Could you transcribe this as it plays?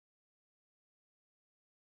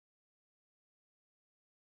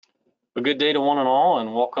A good day to one and all,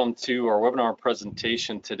 and welcome to our webinar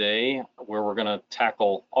presentation today, where we're going to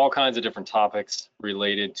tackle all kinds of different topics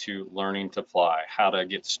related to learning to fly, how to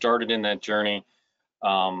get started in that journey,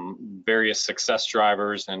 various success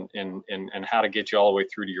drivers, and how to get you all the way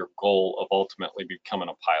through to your goal of ultimately becoming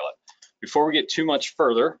a pilot. Before we get too much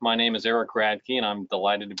further, my name is Eric Radke, and I'm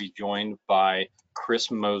delighted to be joined by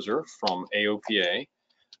Chris Moser from AOPA,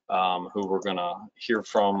 who we're going to hear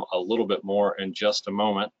from a little bit more in just a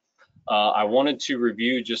moment. I wanted to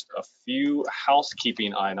review just a few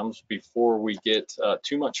housekeeping items before we get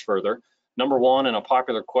too much further. Number one, and a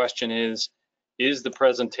popular question is the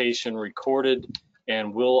presentation recorded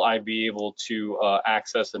and will I be able to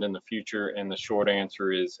access it in the future? And the short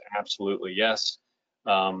answer is absolutely yes.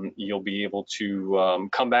 You'll be able to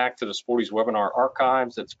come back to the Sporty's webinar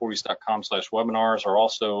archives at sportys.com/webinars, or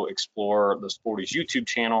also explore the Sporty's YouTube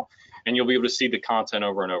channel, and you'll be able to see the content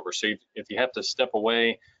over and over. So if you have to step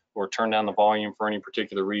away or turn down the volume for any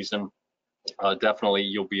particular reason, definitely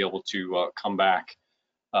you'll be able to come back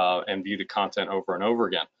and view the content over and over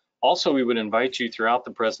again. Also, we would invite you throughout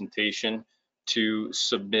the presentation to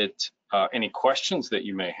submit any questions that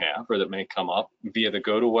you may have or that may come up via the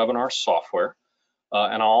GoToWebinar software.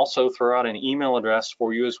 And I'll also throw out an email address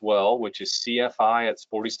for you as well, which is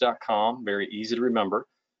cfi@sportys.com, very easy to remember.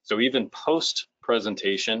 So even post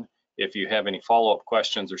presentation, if you have any follow-up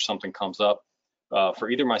questions or something comes up, for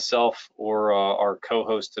either myself or our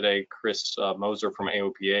co-host today, Chris Moser from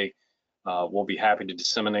AOPA, we'll be happy to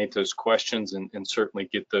disseminate those questions and certainly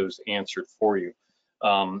get those answered for you.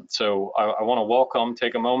 So I want to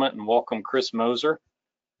take a moment and welcome Chris Moser,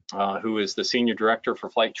 who is the Senior Director for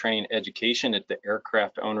Flight Training Education at the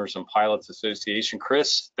Aircraft Owners and Pilots Association.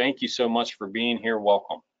 Chris, thank you so much for being here.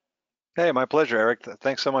 Welcome. Hey, my pleasure, Eric.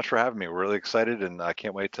 Thanks so much for having me. We're really excited, and I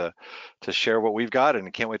can't wait to share what we've got,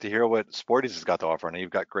 and can't wait to hear what Sporty's has got to offer. And you've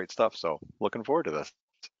got great stuff, so looking forward to this.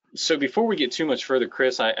 So before we get too much further,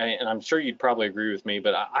 Chris, and I'm sure you'd probably agree with me,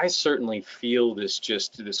 but I certainly feel this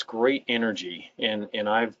great energy, and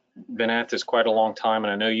I've been at this quite a long time,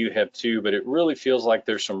 and I know you have too, but it really feels like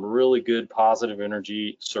there's some really good positive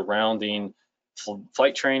energy surrounding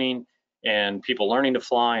flight training and people learning to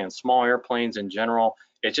fly and small airplanes in general.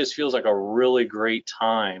 It just feels like a really great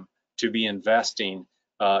time to be investing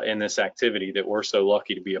in this activity that we're so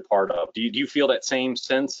lucky to be a part of. Do you feel that same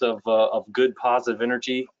sense of good positive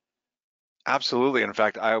energy? Absolutely. In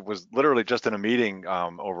fact, I was literally just in a meeting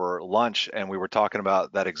over lunch, and we were talking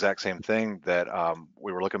about that exact same thing, that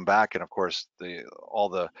we were looking back, and of course, all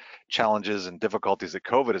the challenges and difficulties that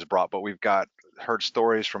COVID has brought, but we've heard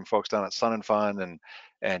stories from folks down at Sun and Fun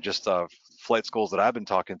and just flight schools that I've been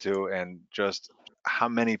talking to, and just how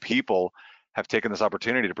many people have taken this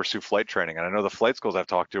opportunity to pursue flight training. And I know the flight schools I've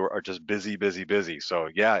talked to are just busy, busy, busy. So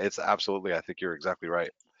yeah, it's absolutely, I think you're exactly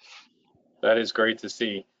right. That is great to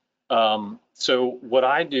see. So what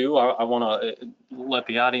I do, I want to let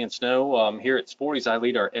the audience know, here at Sporty's, I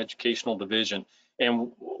lead our educational division.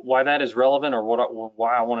 And why that is relevant, or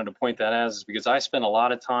why I wanted to point that out, is because I spend a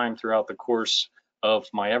lot of time throughout the course of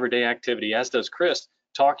my everyday activity, as does Chris,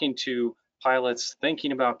 talking to pilots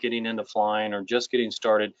thinking about getting into flying or just getting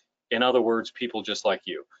started. In other words, people just like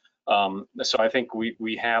you. So I think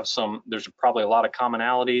we have there's probably a lot of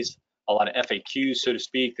commonalities, a lot of FAQs, so to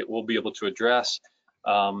speak, that we'll be able to address.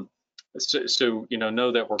 So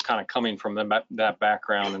know that we're kind of coming from that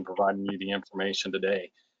background and providing you the information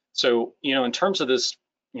today. So in terms of this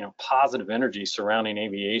positive energy surrounding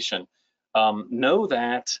aviation, know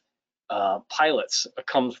that pilots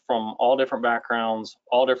come from all different backgrounds,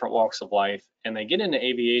 all different walks of life, and they get into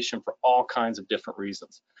aviation for all kinds of different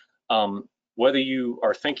reasons. Whether you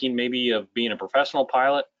are thinking maybe of being a professional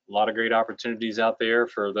pilot, a lot of great opportunities out there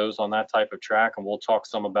for those on that type of track, and we'll talk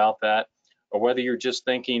some about that. Or whether you're just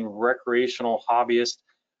thinking recreational hobbyist.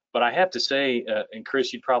 But I have to say, and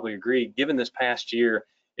Chris, you'd probably agree, given this past year,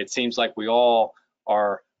 it seems like we all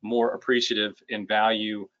are more appreciative and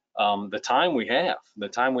value the time we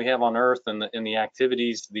have on Earth, and the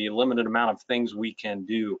activities, the limited amount of things we can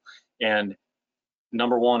do. And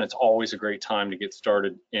number one, it's always a great time to get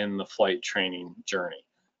started in the flight training journey.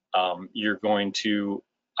 You're going to,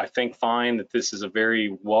 I think, find that this is a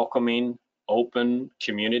very welcoming, open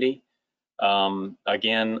community.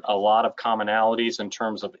 Again, a lot of commonalities in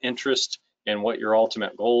terms of interest and what your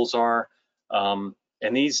ultimate goals are. And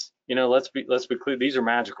these, let's be clear, these are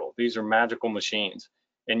magical. These are magical machines.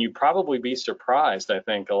 And you'd probably be surprised, I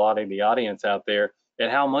think, a lot of the audience out there,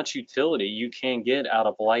 at how much utility you can get out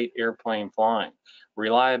of light airplane flying.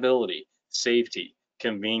 Reliability, safety,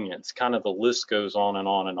 convenience, kind of the list goes on and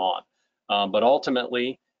on and on. But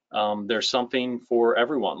ultimately, there's something for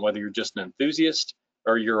everyone, whether you're just an enthusiast,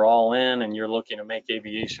 or you're all in and you're looking to make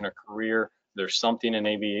aviation a career, there's something in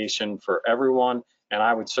aviation for everyone. And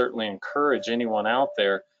I would certainly encourage anyone out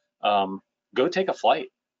there, go take a flight,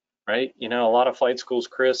 right? You know, a lot of flight schools,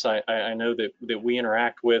 Chris, I know that we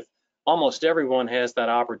interact with, almost everyone has that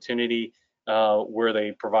opportunity where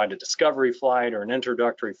they provide a discovery flight or an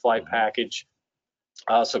introductory flight package.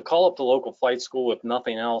 So call up the local flight school. If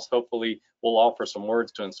nothing else, hopefully we'll offer some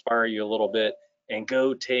words to inspire you a little bit, and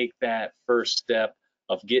go take that first step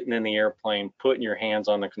of getting in the airplane, putting your hands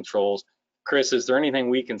on the controls. Chris, is there anything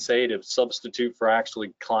we can say to substitute for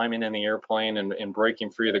actually climbing in the airplane and breaking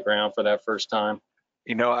free of the ground for that first time?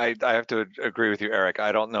 You know, I have to agree with you, Eric.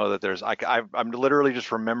 I don't know that there's, I'm literally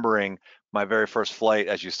just remembering my very first flight.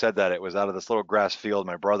 As you said that, it was out of this little grass field.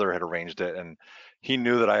 My brother had arranged it, and he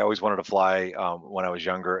knew that I always wanted to fly when I was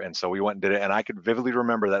younger. And so we went and did it. And I could vividly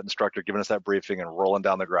remember that instructor giving us that briefing and rolling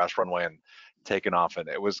down the grass runway and taking off. And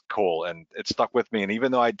it was cool. And it stuck with me. And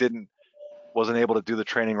even though I wasn't able to do the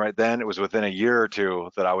training right then, it was within a year or two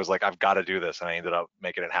that I was like, I've got to do this. And I ended up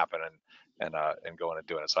making it happen and going and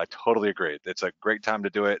doing it. So I totally agree. It's a great time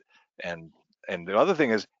to do it. And the other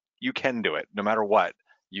thing is, you can do it no matter what.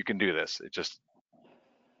 You can do this. It just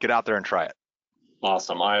get out there and try it.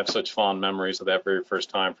 Awesome. I have such fond memories of that very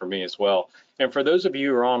first time for me as well. And for those of you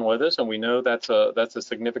who are on with us, and we know that's a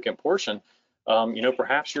significant portion, you know,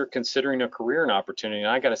 perhaps you're considering a career and opportunity.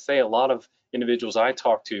 And I got to say, a lot of individuals I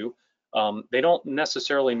talk to, they don't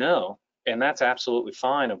necessarily know, and that's absolutely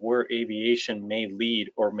fine, of where aviation may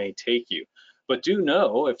lead or may take you. But do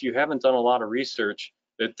know, if you haven't done a lot of research,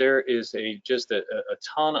 that there is just a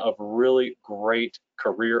ton of really great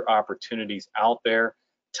career opportunities out there.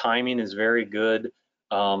 Timing is very good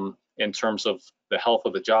in terms of the health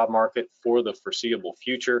of the job market for the foreseeable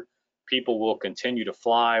future. People will continue to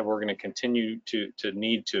fly. We're going to continue to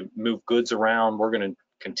need to move goods around. We're going to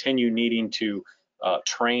continue needing to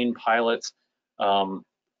train pilots.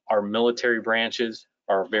 Our military branches,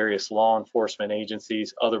 our various law enforcement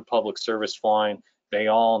agencies, other public service flying, they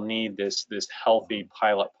all need this healthy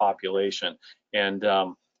pilot population. And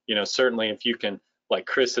you know, certainly if you can, like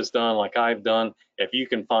Chris has done, like I've done, if you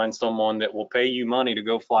can find someone that will pay you money to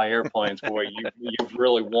go fly airplanes, boy, you've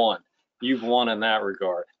really won. You've won in that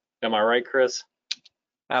regard. Am I right, Chris?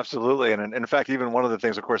 Absolutely. And in fact, even one of the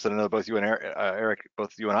things, of course, that I know both you and Eric,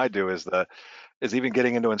 both you and I do is even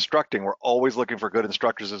getting into instructing. We're always looking for good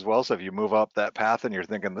instructors as well. So if you move up that path and you're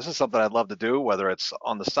thinking, this is something I'd love to do, whether it's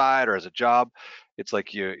on the side or as a job, it's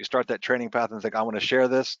like you start that training path and think, I want to share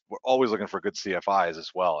this. We're always looking for good CFIs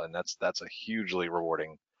as well. And that's a hugely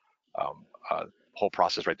rewarding whole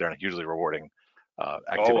process right there, and a hugely rewarding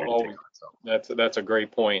activity to take on. So. That's a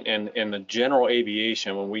great point. And in the general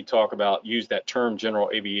aviation, when we talk about, use that term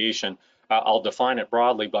general aviation, I'll define it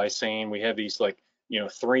broadly by saying we have these, like, you know,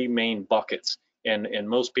 three main buckets. And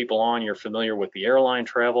most people on, you're familiar with the airline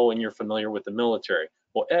travel and you're familiar with the military.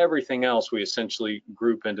 Well, everything else we essentially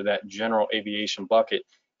group into that general aviation bucket.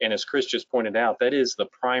 And as Chris just pointed out, that is the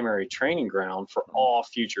primary training ground for all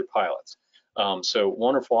future pilots. So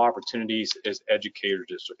wonderful opportunities as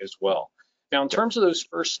educators as well. Now, in terms of those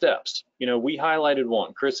first steps, you know, we highlighted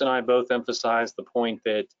one. Chris and I both emphasized the point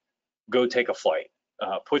that go take a flight.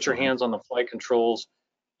 Put your hands on the flight controls.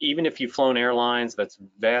 Even if you've flown airlines, that's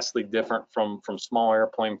vastly different from small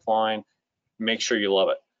airplane flying. Make sure you love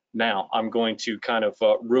it. Now, I'm going to kind of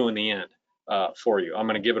ruin the end for you. I'm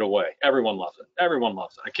going to give it away. Everyone loves it. Everyone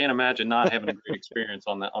loves it. I can't imagine not having a great experience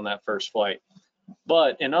on that first flight.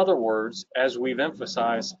 But in other words, as we've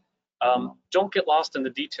emphasized, don't get lost in the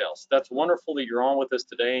details. That's wonderful that you're on with us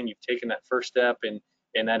today and you've taken that first step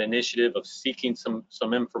in that initiative of seeking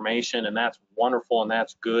some information, and that's wonderful and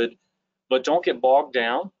that's good. But don't get bogged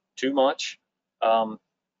down too much.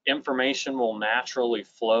 Information will naturally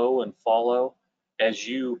flow and follow as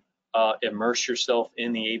you immerse yourself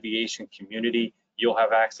in the aviation community. You'll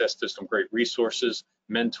have access to some great resources,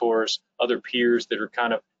 mentors, other peers that are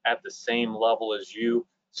kind of at the same level as you.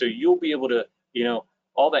 So you'll be able to, you know,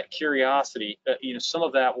 all that curiosity, you know, some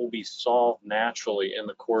of that will be solved naturally in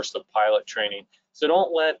the course of pilot training. So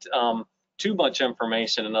don't let too much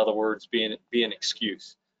information, in other words, be an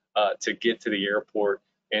excuse to get to the airport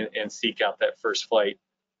and seek out that first flight.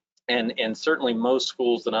 And certainly most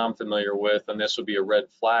schools that I'm familiar with, and this would be a red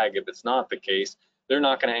flag if it's not the case, they're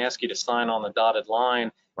not going to ask you to sign on the dotted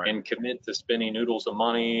line and commit to spending noodles of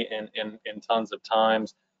money and tons of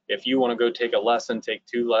times. If you want to go take a lesson, take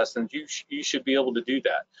 2 lessons, you should be able to do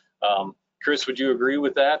that. Chris, would you agree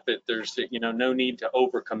with that? That there's, you know, no need to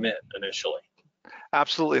overcommit initially?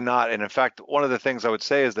 Absolutely not. And in fact, one of the things I would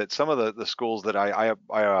say is that some of the schools that I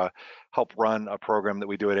help run a program that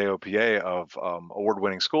we do at AOPA of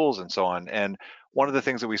award-winning schools and so on. And one of the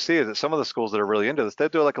things that we see is that some of the schools that are really into this, they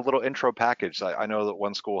do like a little intro package. I know that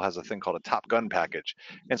one school has a thing called a Top Gun package,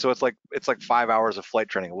 and so it's like 5 hours of flight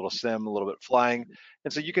training, a little sim, a little bit flying,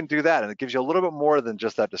 and so you can do that, and it gives you a little bit more than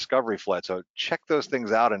just that discovery flight. So check those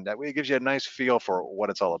things out, and that way it gives you a nice feel for what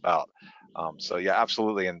it's all about. So yeah,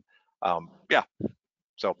 absolutely, and yeah.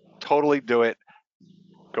 So totally do it.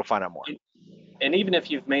 Go find out more. And even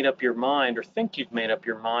if you've made up your mind or think you've made up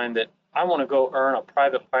your mind that I want to go earn a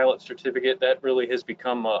private pilot certificate, that really has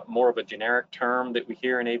become more of a generic term that we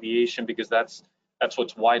hear in aviation because that's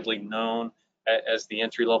what's widely known as the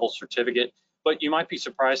entry level certificate. But you might be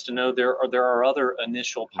surprised to know there are other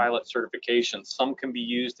initial pilot certifications. Some can be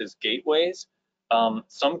used as gateways.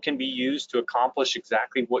 Some can be used to accomplish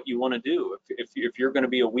exactly what you want to do. If you're going to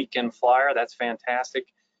be a weekend flyer, that's fantastic.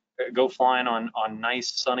 Go flying on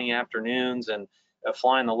nice sunny afternoons and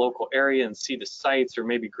fly in the local area and see the sights or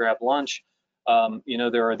maybe grab lunch.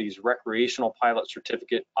 There are these recreational pilot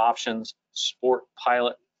certificate options, sport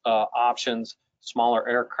pilot options, smaller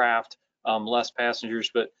aircraft, less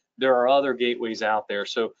passengers, but there are other gateways out there.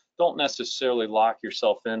 So don't necessarily lock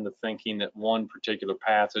yourself into thinking that one particular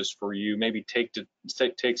path is for you. Maybe take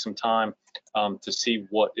some time to see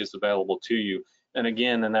what is available to you. And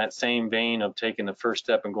again, in that same vein of taking the first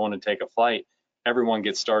step and going to take a flight, everyone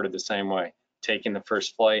gets started the same way, taking the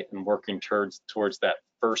first flight and working towards that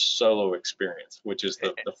first solo experience, which is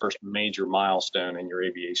the first major milestone in your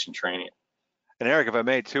aviation training. And Eric, if I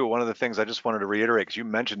may too, one of the things I just wanted to reiterate, because you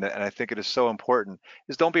mentioned it, and I think it is so important,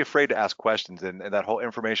 is don't be afraid to ask questions. And that whole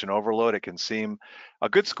information overload, it can seem a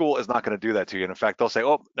good school is not going to do that to you. And in fact, they'll say,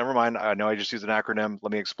 "Oh, never mind. I know I just used an acronym.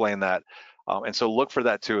 Let me explain that." And so look for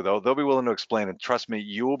that too, though. They'll be willing to explain. And trust me,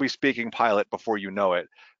 you will be speaking pilot before you know it.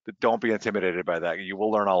 But don't be intimidated by that. You will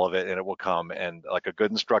learn all of it, and it will come. And like a good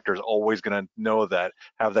instructor is always going to know that,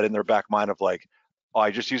 have that in their back mind of like, "Oh, I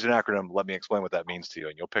just used an acronym. Let me explain what that means to you,"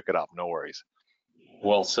 and you'll pick it up. No worries.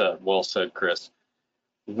 Well said, Chris.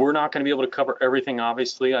 We're not going to be able to cover everything,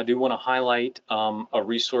 obviously. I do want to highlight a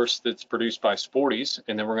resource that's produced by Sporty's,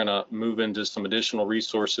 and then we're going to move into some additional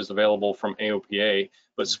resources available from AOPA.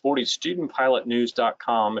 But Sporty's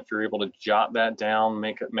studentpilotnews.com, if you're able to jot that down,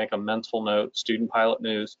 make a mental note, Student Pilot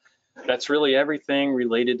News. That's really everything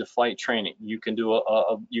related to flight training. You can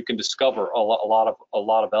you can discover a lot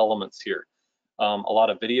of elements here. A lot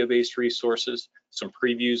of video-based resources, some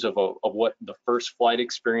previews of what the first flight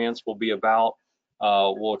experience will be about.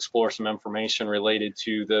 We'll explore some information related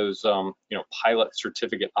to those, pilot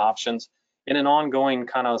certificate options, and an ongoing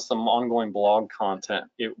some ongoing blog content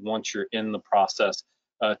once you're in the process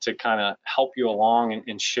to kind of help you along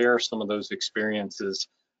and share some of those experiences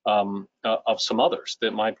of some others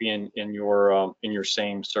that might be in your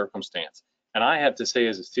same circumstance. And I have to say,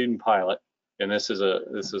 as a student pilot, and this is a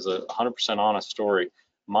 100% honest story,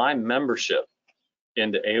 my membership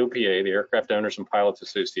into AOPA, the Aircraft Owners and Pilots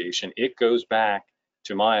Association, it goes back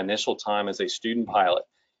to my initial time as a student pilot,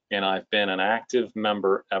 and I've been an active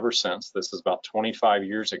member ever since. This is about 25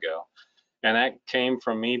 years ago, and that came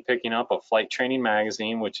from me picking up a flight training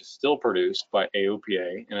magazine, which is still produced by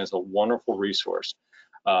AOPA and is a wonderful resource.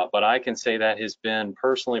 But I can say that has been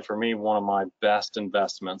personally for me one of my best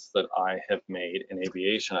investments that I have made in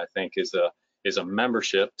aviation. I think is a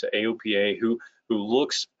membership to AOPA who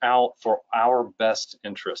looks out for our best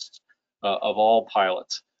interests of all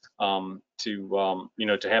pilots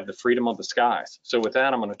to have the freedom of the skies. So with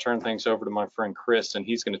that, I'm going to turn things over to my friend Chris, and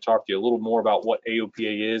he's going to talk to you a little more about what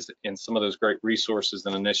AOPA is and some of those great resources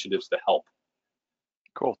and initiatives to help.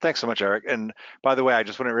 Cool. Thanks so much, Eric. And by the way, I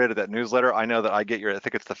just want to read that newsletter. I know that I get I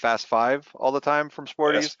think it's the Fast Five all the time from Yes.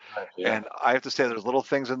 Sporties. Yeah. And I have to say there's little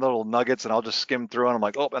things and little nuggets, and I'll just skim through and I'm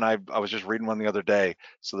like, oh, and I was just reading one the other day.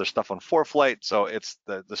 So there's stuff on ForeFlight. So it's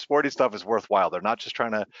the Sporty stuff is worthwhile. They're not just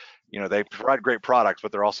trying to, they provide great products,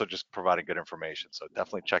 but they're also just providing good information. So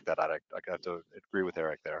definitely check that out. I have to agree with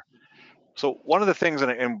Eric there. So one of the things,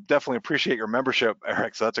 and definitely appreciate your membership,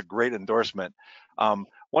 Eric. So that's a great endorsement.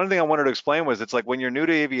 One thing I wanted to explain was it's like when you're new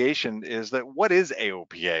to aviation is that what is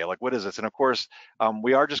AOPA? Like what is this? And of course,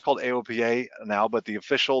 we are just called AOPA now, but the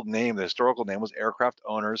official name, the historical name was Aircraft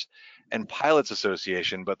Owners and Pilots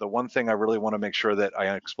Association. But the one thing I really want to make sure that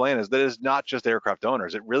I explain is that it's not just aircraft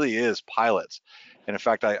owners. It really is pilots. And in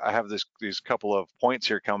fact, I have these couple of points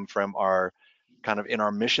here come from our kind of in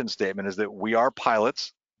our mission statement is that we are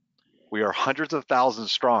pilots. We are hundreds of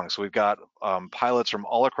thousands strong. So we've got pilots from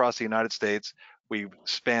all across the United States. We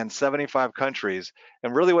span 75 countries.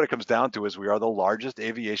 And really what it comes down to is we are the largest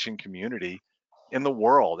aviation community in the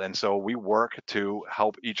world. And so we work to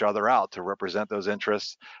help each other out, to represent those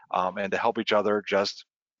interests, and to help each other just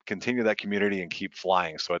continue that community and keep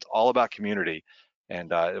flying. So it's all about community.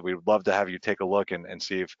 And we'd love to have you take a look and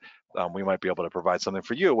see if we might be able to provide something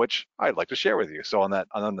for you, which I'd like to share with you. So on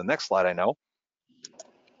the next slide, I know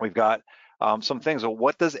we've got some things. Well,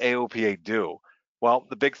 what does AOPA do? Well,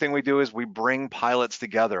 the big thing we do is we bring pilots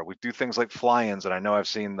together. We do things like fly-ins, and I know I've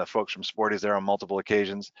seen the folks from Sporty's there on multiple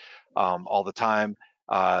occasions all the time.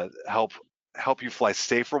 Help you fly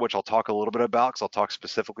safer, which I'll talk a little bit about, because I'll talk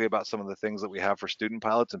specifically about some of the things that we have for student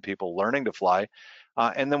pilots and people learning to fly.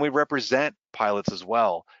 And then we represent pilots as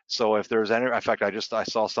well. So if there's any, in fact, I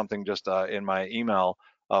saw something just in my email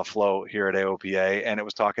flow here at AOPA, and it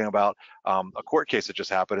was talking about a court case that just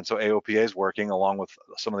happened. And so AOPA is working along with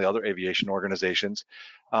some of the other aviation organizations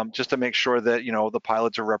just to make sure that, you know, the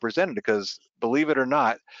pilots are represented, because believe it or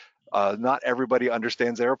not everybody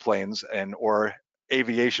understands airplanes or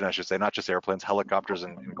aviation, I should say, not just airplanes, helicopters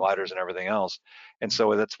and gliders and everything else. And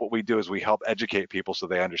so that's what we do, is we help educate people so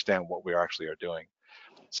they understand what we actually are doing.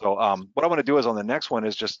 So what I want to do is on the next one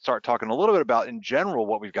is just start talking a little bit about in general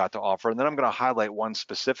what we've got to offer, and then I'm going to highlight one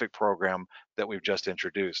specific program that we've just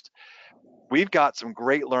introduced. We've got some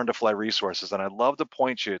great Learn to Fly resources, and I'd love to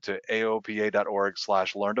point you to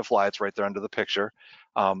aopa.org/learn to fly. It's right there under the picture.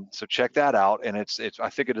 So check that out, and I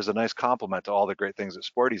think it is a nice complement to all the great things that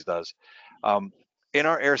Sporty's does. In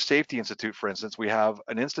our Air Safety Institute, for instance, we have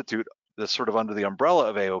an institute that's sort of under the umbrella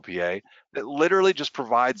of AOPA that literally just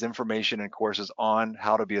provides information and courses on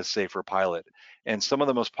how to be a safer pilot. And some of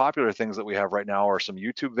the most popular things that we have right now are some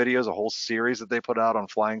YouTube videos, a whole series that they put out on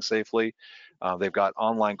flying safely. They've got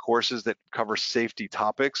online courses that cover safety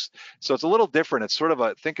topics. So it's a little different. It's sort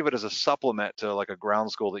of think of it as a supplement to like a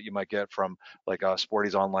ground school that you might get from like a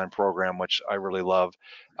Sporty's online program, which I really love.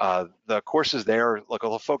 The courses there, like,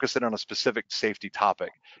 they'll focus in on a specific safety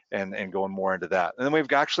topic and going more into that. And then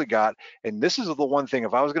we've actually got, and this is the one thing,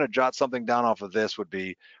 if I was going to jot something down off of this, would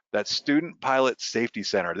be that Student Pilot Safety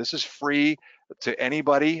Center. This is free to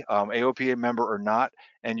anybody, AOPA member or not,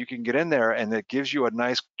 and you can get in there, and it gives you a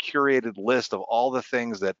nice curated list of all the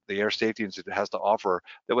things that the Air Safety Institute has to offer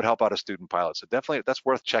that would help out a student pilot. So definitely that's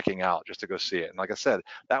worth checking out just to go see it. And like I said,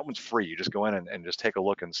 that one's free. You just go in and just take a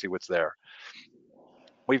look and see what's there.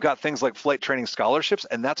 We've got things like flight training scholarships,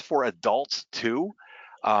 and that's for adults too.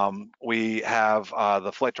 We have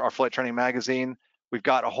our flight training magazine. We've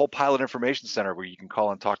got a whole pilot information center where you can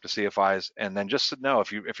call and talk to CFIs, and then just know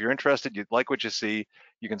if you're interested, you like what you see,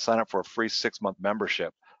 you can sign up for a free 6-month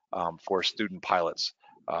membership for student pilots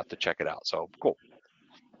to check it out. So cool.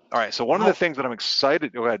 All right. So one of the things that I'm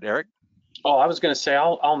excited. Go ahead, Eric. Oh, I was going to say,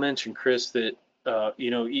 I'll mention, Chris, that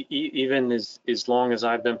you know, even as long as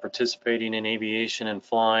I've been participating in aviation and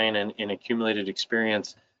flying and accumulated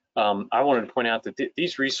experience, I wanted to point out that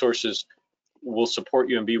these resources will support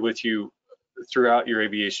you and be with you throughout your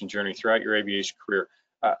aviation journey, throughout your aviation career.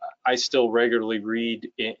 I still regularly read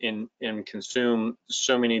and consume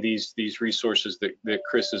so many of these resources that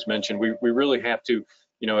Chris has mentioned. We really have to,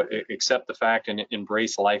 you know, accept the fact and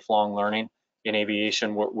embrace lifelong learning in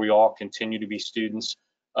aviation. We all continue to be students.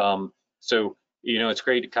 So, you know, it's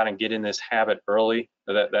great to kind of get in this habit early,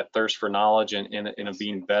 that thirst for knowledge and of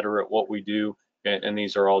being better at what we do. And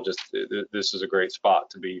these are all just, this is a great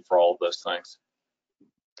spot to be for all of those things.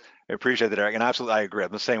 I appreciate that, Eric, and absolutely, I agree.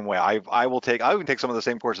 I'm the same way. I can take some of the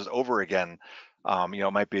same courses over again. You know,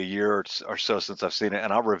 it might be a year or so since I've seen it,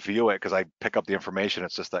 and I'll review it because I pick up the information.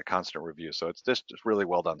 It's just that constant review. So it's just really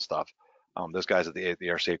well done stuff. Those guys at the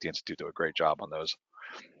Air Safety Institute do a great job on those.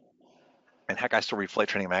 And heck, I still read Flight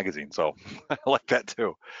Training Magazine, so I like that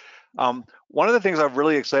too. One of the things I'm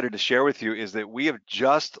really excited to share with you is that we have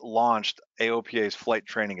just launched AOPA's Flight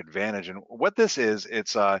Training Advantage, and what this is,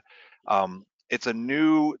 it's a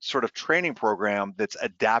new sort of training program that's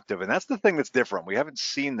adaptive, and that's the thing that's different. We haven't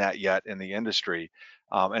seen that yet in the industry,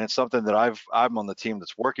 and it's something that I'm on the team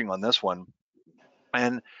that's working on this one.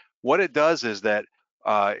 And what it does is that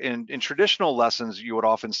in traditional lessons, you would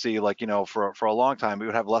often see, like, you know, for a long time, we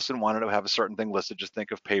would have lesson 1 and it would have a certain thing listed, just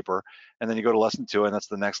think of paper, and then you go to lesson 2 and that's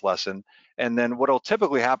the next lesson. And then what will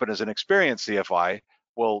typically happen is an experienced CFI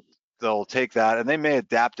they'll take that and they may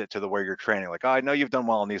adapt it to the way you're training. Like, oh, I know you've done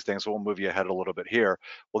well on these things, so we'll move you ahead a little bit here.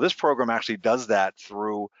 Well, this program actually does that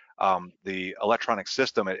through the electronic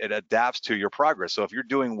system. It adapts to your progress. So if you're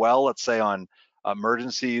doing well, let's say on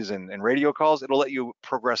emergencies and radio calls, it'll let you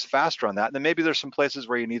progress faster on that. And then maybe there's some places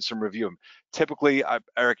where you need some review. Typically,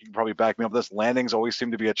 Eric, you can probably back me up. This landings always seem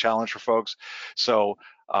to be a challenge for folks. So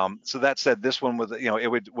so that said, this one, with, you know, it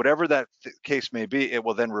would, whatever that case may be, it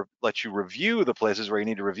will then let you review the places where you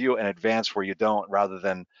need to review and advance where you don't, rather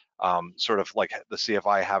than sort of like the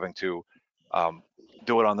CFI having to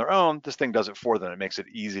do it on their own. This thing does it for them. It makes it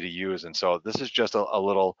easy to use. And so this is just a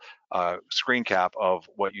little screen cap of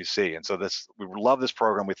what you see. And so we love this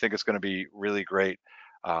program. We think it's going to be really great.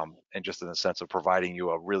 And just in the sense of providing you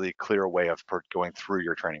a really clear way of going through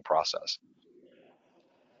your training process.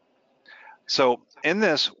 So in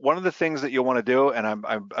this, one of the things that you'll want to do, and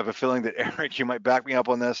I have a feeling that Eric, you might back me up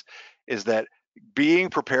on this, is that being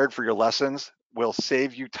prepared for your lessons will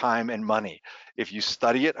save you time and money. If you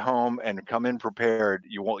study at home and come in prepared,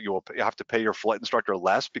 you'll have to pay your flight instructor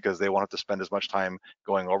less because they won't have to spend as much time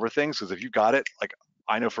going over things. Because if you got it, like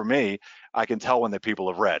I know for me, I can tell when the people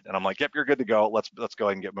have read, and I'm like, yep, you're good to go. Let's go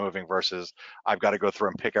ahead and get moving. Versus I've got to go through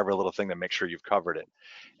and pick every little thing to make sure you've covered it.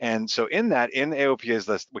 And so in AOPA's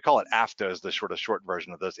list, we call it AFTA, is the short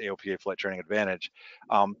version of this, AOPA Flight Training Advantage.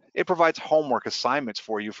 It provides homework assignments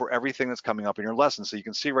for you for everything that's coming up in your lesson. So you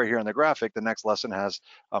can see right here in the graphic, the next lesson has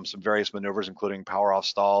some various maneuvers, including power off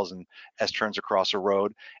stalls and S-turns across a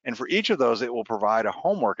road. And for each of those, it will provide a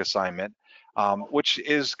homework assignment, which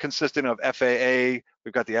is consistent of FAA.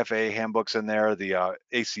 We've got the FAA handbooks in there, the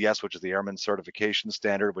ACS, which is the Airman Certification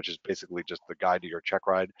Standard, which is basically just the guide to your check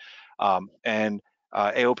ride, and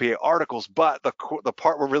AOPA articles. But the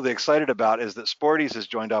part we're really excited about is that Sporty's has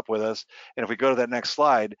joined up with us. And if we go to that next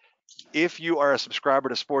slide, if you are a subscriber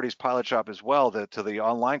to Sporty's Pilot Shop as well, to the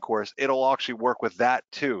online course, it'll actually work with that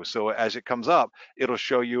too. So as it comes up, it'll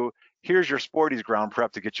show you, here's your Sporty's ground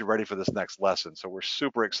prep to get you ready for this next lesson. So we're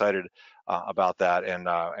super excited about that, and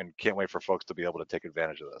can't wait for folks to be able to take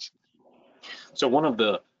advantage of this. So one of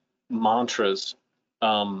the mantras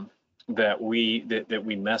that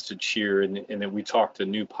we message here and that we talk to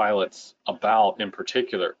new pilots about in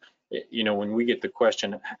particular, when we get the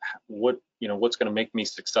question, what's going to make me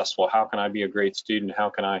successful? How can I be a great student? How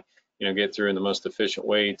can I, get through in the most efficient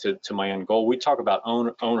way to my end goal? We talk about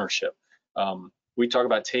ownership. We talk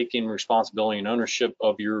about taking responsibility and ownership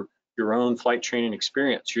of your own flight training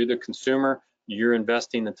experience. You're the consumer. You're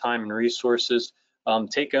investing the time and resources.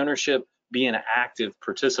 Take ownership. Be an active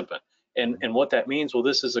participant. And what that means, well,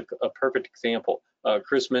 this is a perfect example.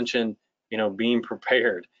 Chris mentioned, being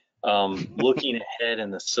prepared, looking ahead in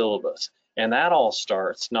the syllabus. And that all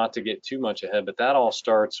starts, not to get too much ahead, but that all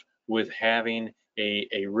starts with having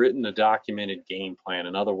a written, a documented game plan.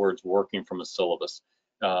 In other words, working from a syllabus.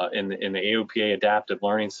 In the AOPA Adaptive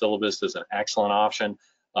Learning Syllabus is an excellent option.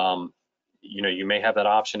 You may have that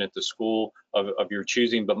option at the school of your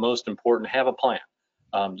choosing, but most important, have a plan.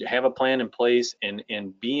 Have a plan in place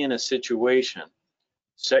and be in a situation.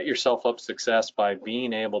 Set yourself up success by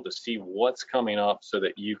being able to see what's coming up so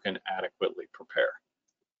that you can adequately prepare.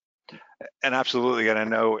 And absolutely, and I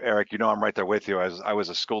know, Eric, I'm right there with you. I was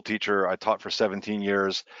a school teacher. I taught for 17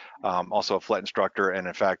 years, also a flight instructor. And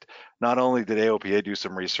in fact, not only did AOPA do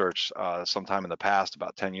some research sometime in the past,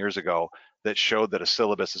 about 10 years ago, that showed that a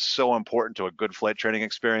syllabus is so important to a good flight training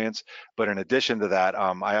experience, but in addition to that,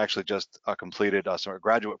 I actually just completed a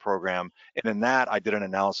graduate program. And in that, I did an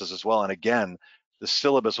analysis as well. And again, the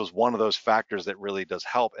syllabus was one of those factors that really does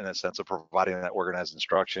help in a sense of providing that organized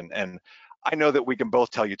instruction. And I know that we can both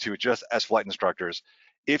tell you too, just as flight instructors,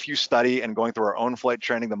 if you study, and going through our own flight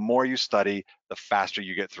training, the more you study, the faster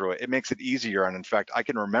you get through it. It makes it easier. And in fact, I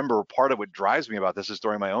can remember part of what drives me about this is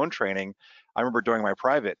during my own training, I remember during my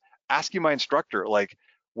private, asking my instructor, like,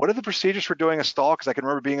 what are the procedures for doing a stall? Because I can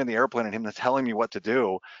remember being in the airplane and him telling me what to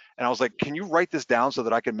do. And I was like, can you write this down so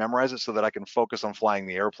that I can memorize it so that I can focus on flying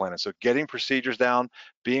the airplane? And so getting procedures down,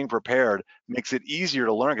 being prepared makes it easier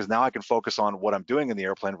to learn, because now I can focus on what I'm doing in the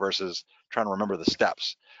airplane versus trying to remember the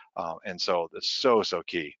steps. And so it's so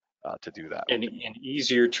key to do that. And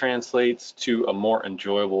easier translates to a more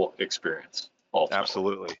enjoyable experience. Ultimately.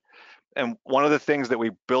 Absolutely. And one of the things that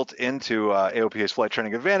we built into AOPA's Flight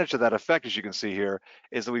Training Advantage to that effect, as you can see here,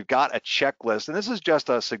 is that we've got a checklist. And this is just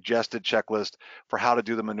a suggested checklist for how to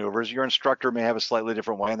do the maneuvers. Your instructor may have a slightly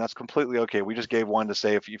different way, and that's completely okay. We just gave one to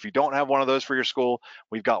say, if you don't have one of those for your school,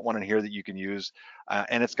 we've got one in here that you can use.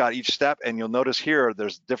 And it's got each step, and you'll notice here,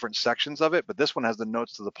 there's different sections of it, but this one has the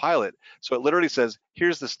notes to the pilot. So it literally says,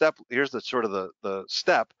 here's the step, here's the sort of the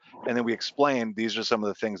step, and then we explain, these are some of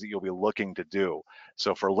the things that you'll be looking to do.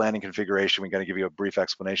 So for landing configuration, we're going to give you a brief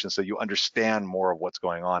explanation so you understand more of what's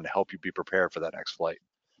going on to help you be prepared for that next flight.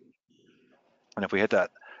 And if we hit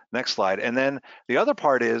that next slide, and then the other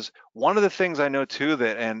part is, one of the things I know too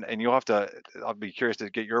that, and you'll have to, I'll be curious to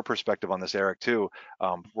get your perspective on this, Eric, too,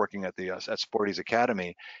 working at Sporty's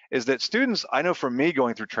Academy, is that students, I know for me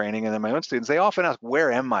going through training and then my own students, they often ask,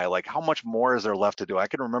 where am I? Like, how much more is there left to do? I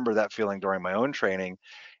can remember that feeling during my own training.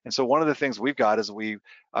 And so one of the things we've got is we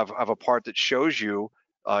have a part that shows you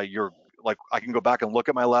your like I can go back and look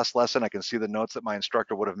at my last lesson. I can see the notes that my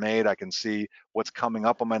instructor would have made. I can see what's coming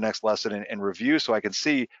up on my next lesson and review, so I can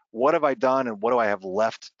see what have I done and what do I have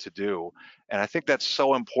left to do. And I think that's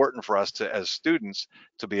so important for us to, as students,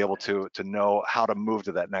 to be able to know how to move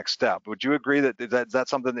to that next step. Would you agree that that's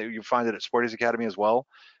something that you find at Sporty's Academy as well?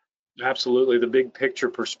 Absolutely. The big picture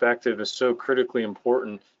perspective is so critically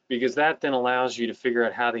important because that then allows you to figure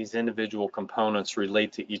out how these individual components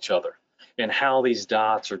relate to each other and how these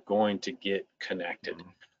dots are going to get connected.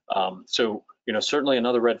 So, certainly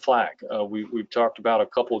another red flag. We've talked about a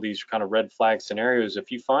couple of these kind of red flag scenarios.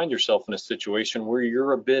 If you find yourself in a situation where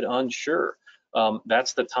you're a bit unsure,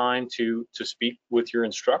 that's the time to speak with your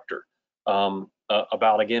instructor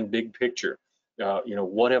about, again, big picture.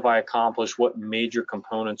 What have I accomplished? What major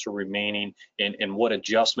components are remaining, and what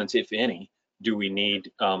adjustments, if any, do we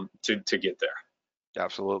need to get there?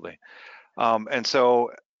 Absolutely. And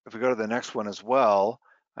so if we go to the next one as well,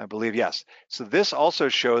 I believe, yes. So this also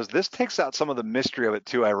shows, this takes out some of the mystery of it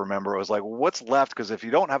too. I remember it was like, what's left? Because if you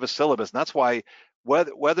don't have a syllabus, and that's why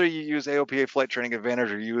whether you use AOPA Flight Training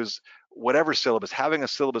Advantage or use whatever syllabus, having a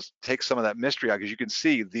syllabus takes some of that mystery out, because you can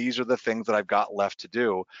see these are the things that I've got left to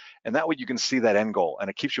do. And that way you can see that end goal, and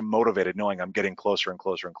it keeps you motivated knowing I'm getting closer and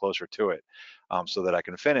closer and closer to it, so that I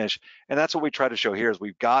can finish. And that's what we try to show here is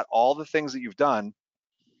we've got all the things that you've done,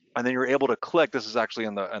 and then you're able to click. This is actually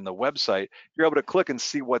on the website. You're able to click and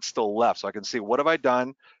see what's still left. So I can see what have I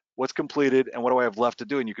done, what's completed, and what do I have left to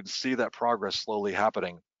do. And you can see that progress slowly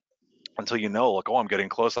happening until you know, like, oh, I'm getting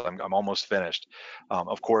close. I'm almost finished.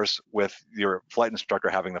 Of course, with your flight instructor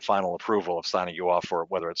having the final approval of signing you off for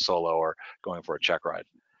whether it's solo or going for a check ride.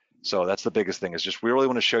 So that's the biggest thing, is just we really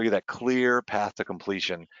want to show you that clear path to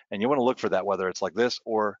completion. And you want to look for that, whether it's like this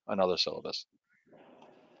or another syllabus.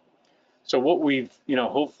 So what we've,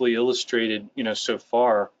 hopefully illustrated, so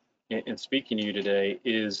far in speaking to you today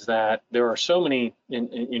is that there are so many,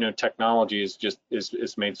 technology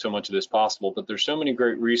is made so much of this possible, but there's so many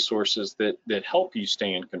great resources that help you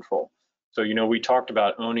stay in control. So, we talked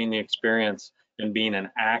about owning the experience and being an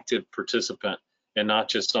active participant and not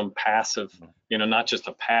just some passive, not just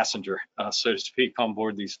a passenger, so to speak, on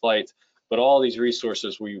board these flights, but all these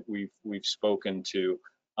resources we've spoken to.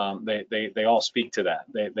 They all speak to that.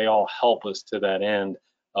 They all help us to that end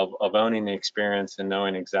of owning the experience and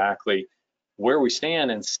knowing exactly where we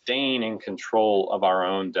stand and staying in control of our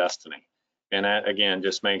own destiny. And that, again,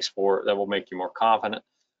 just that will make you more confident.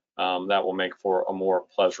 That will make for a more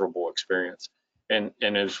pleasurable experience. And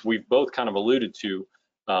as we've both kind of alluded to,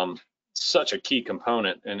 such a key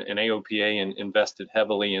component, and AOPA invested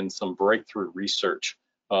heavily in some breakthrough research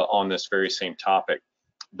on this very same topic.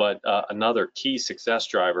 But another key success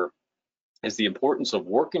driver is the importance of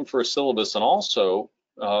working for a syllabus and also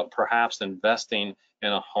perhaps investing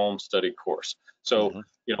in a home study course. So,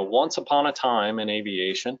 once upon a time in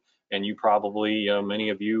aviation, and you probably, many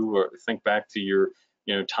of you think back to your,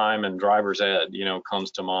 time in driver's ed,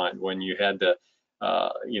 comes to mind when you had to,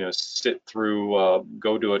 sit through,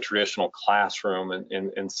 go to a traditional classroom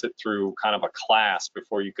and sit through kind of a class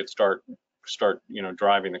before you could start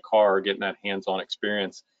driving the car or getting that hands-on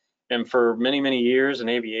experience. And for many years in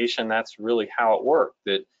aviation, that's really how it worked,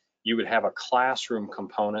 that you would have a classroom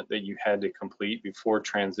component that you had to complete before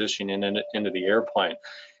transitioning into the airplane.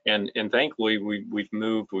 And thankfully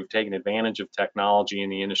we've taken advantage of technology in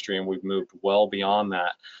the industry, and we've moved well beyond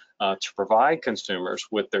that to provide consumers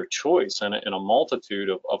with their choice in a multitude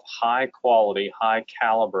of high quality, high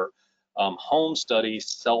caliber home study,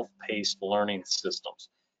 self-paced learning systems.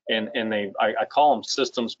 And I call them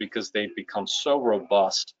systems because they've become so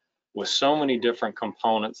robust with so many different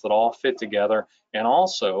components that all fit together, and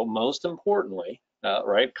also, most importantly,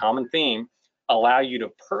 right, common theme, allow you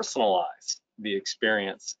to personalize the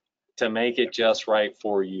experience to make it just right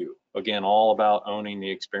for you. Again, all about owning the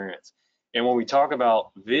experience. And when we talk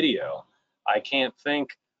about video, I can't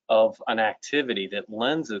think of an activity that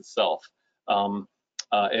lends itself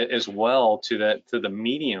as well to the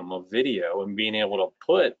medium of video, and being able to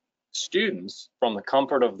put students from the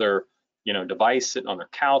comfort of their device, sitting on their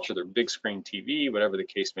couch or their big screen TV, whatever the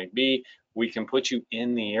case may be. We can put you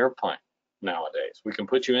in the airplane nowadays. We can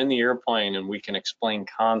put you in the airplane and we can explain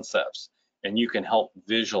concepts, and you can help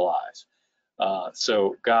visualize.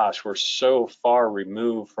 So gosh, we're so far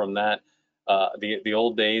removed from that, the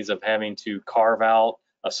old days of having to carve out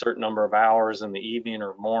a certain number of hours in the evening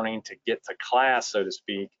or morning to get to class, so to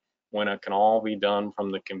speak, when it can all be done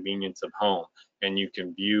from the convenience of home, and you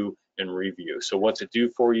can view and review. So what's it do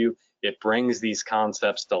for you? It brings these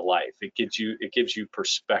concepts to life. It gives you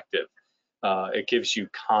perspective. It gives you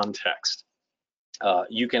context.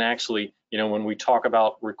 You can actually when we talk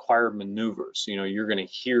about required maneuvers, you're going to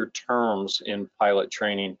hear terms in pilot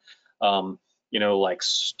training, like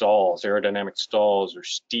stalls, aerodynamic stalls, or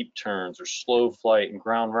steep turns, or slow flight and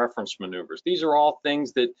ground reference maneuvers. These are all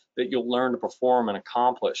things that you'll learn to perform and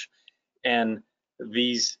accomplish. And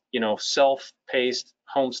these, self-paced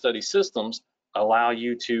home study systems allow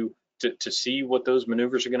you to see what those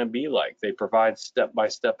maneuvers are going to be like. They provide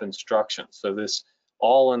step-by-step instructions. So this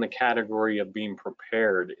all in the category of being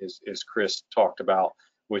prepared, as Chris talked about,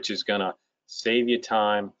 which is going to save you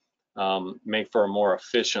time, make for a more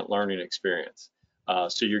efficient learning experience.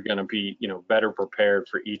 So you're going to be, better prepared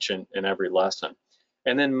for each and every lesson.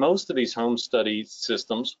 And then most of these home study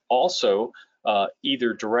systems also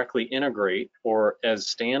either directly integrate or as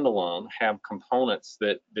standalone have components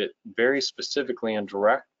that very specifically and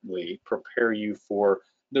directly prepare you for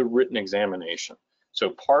the written examination.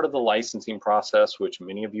 So part of the licensing process, which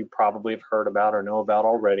many of you probably have heard about or know about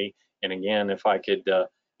already, and again, if I could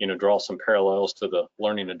draw some parallels to the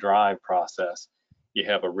learning to drive process, you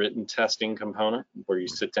have a written testing component where you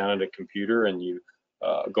sit down at a computer and you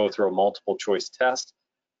go through a multiple choice test,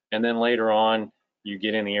 and then later on you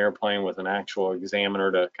get in the airplane with an actual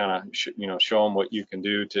examiner to kind of show them what you can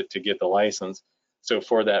do to get the license. So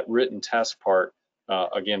for that written test part,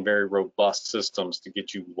 again, very robust systems to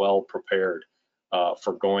get you well prepared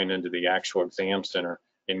for going into the actual exam center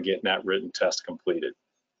and getting that written test completed.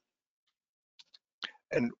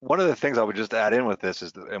 And one of the things I would just add in with this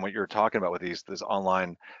is, and what you're talking about with this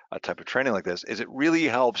online type of training like this, is it really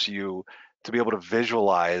helps you to be able to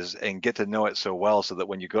visualize and get to know it so well, so that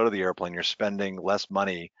when you go to the airplane, you're spending less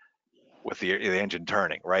money with the engine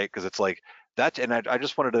turning, right? Because it's like that. And I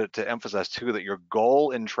just wanted to emphasize too that your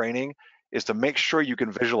goal in training is to make sure you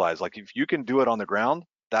can visualize. Like if you can do it on the ground,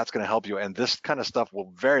 that's going to help you. And this kind of stuff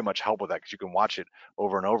will very much help with that, because you can watch it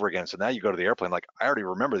over and over again. So now you go to the airplane, like, I already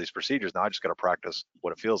remember these procedures. Now I just got to practice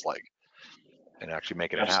what it feels like and actually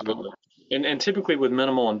making it happen. Absolutely. And typically with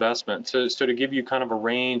minimal investment. So to give you kind of a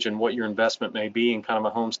range and what your investment may be in kind of a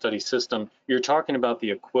home study system, you're talking about the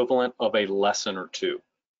equivalent of a lesson or two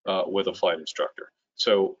with a flight instructor.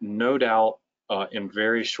 So no doubt in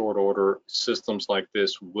very short order, systems like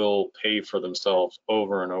this will pay for themselves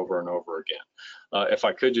over and over and over again. If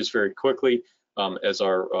I could just very quickly, as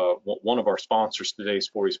one of our sponsors today,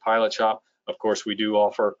 Sporty's Pilot Shop, of course, we do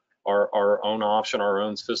offer our own option, our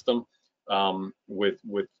own system.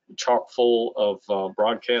 With chock full of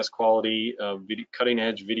broadcast quality, cutting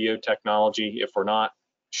edge video technology. If we're not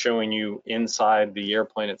showing you inside the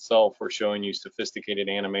airplane itself, we're showing you sophisticated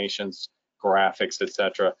animations, graphics,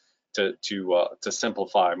 etc., to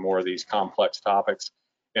simplify more of these complex topics.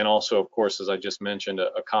 And also, of course, as I just mentioned,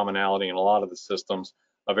 a commonality in a lot of the systems,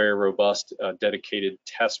 a very robust, dedicated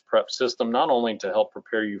test prep system, not only to help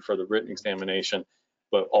prepare you for the written examination,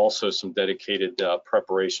 but also some dedicated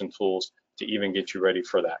preparation tools to even get you ready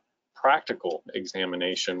for that practical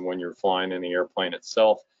examination when you're flying in the airplane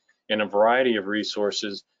itself, and a variety of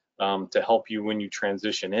resources to help you when you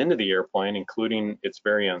transition into the airplane, including its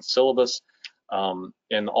very own syllabus,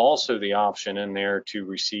 and also the option in there to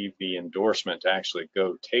receive the endorsement to actually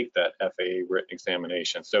go take that FAA written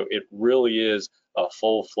examination. So it really is a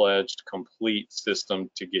full-fledged, complete system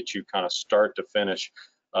to get you kind of start to finish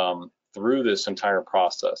through this entire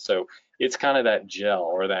process. So it's kind of that gel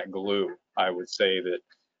or that glue, I would say,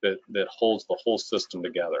 that holds the whole system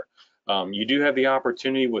together. You do have the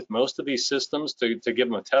opportunity with most of these systems to give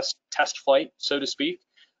them a test flight, so to speak.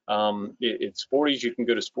 It's Sporty's. You can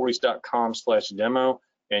go to sportys.com/demo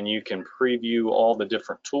and you can preview all the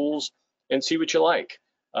different tools and see what you like,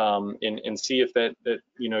 and see if that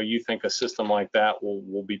you think a system like that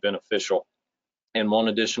will be beneficial. And one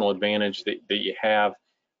additional advantage that you have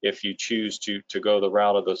if you choose to go the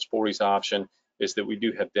route of the Sporty's option is that we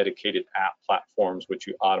do have dedicated app platforms which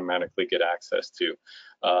you automatically get access to.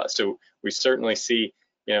 So we certainly see,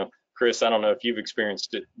 Chris, I don't know if you've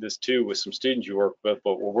experienced this too with some students you work with,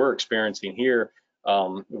 but what we're experiencing here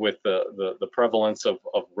with the prevalence of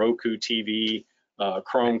Roku TV,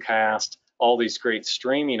 Chromecast, all these great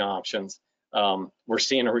streaming options, we're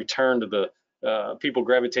seeing a return to the people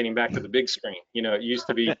gravitating back to the big screen. It used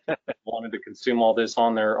to be wanted to consume all this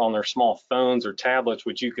on their small phones or tablets,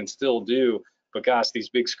 which you can still do. But gosh, these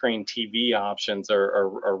big screen TV options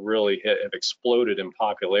are really have exploded in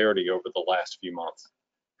popularity over the last few months.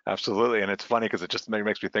 Absolutely, and it's funny because it just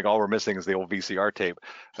makes me think all we're missing is the old VCR tape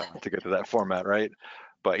to get to that format, right?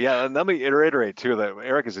 But yeah, and let me reiterate too that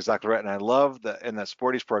Eric is exactly right, and I love that in that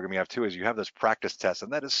Sporty's program you have too is you have this practice test,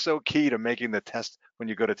 and that is so key to making the test when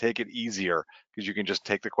you go to take it easier, because you can just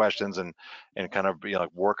take the questions and kind of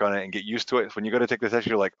work on it and get used to it. When you go to take the test,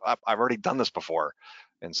 you're like, I've already done this before.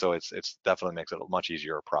 And so it's definitely makes it a much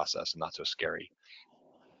easier process and not so scary.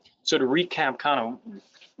 So to recap, kind of,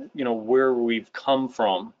 where we've come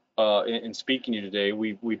from in speaking to you today,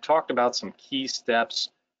 we've talked about some key steps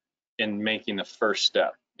in making the first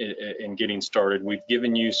step in getting started. We've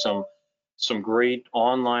given you some great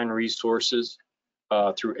online resources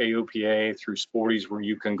through AOPA, through Sporties, where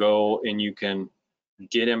you can go and you can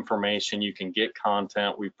get information, you can get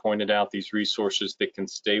content. We've pointed out these resources that can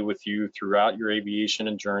stay with you throughout your aviation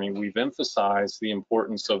and journey. We've emphasized the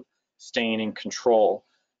importance of staying in control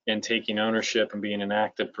and taking ownership and being an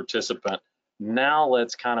active participant. Now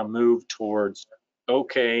let's kind of move towards,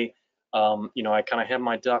 okay, I kind of have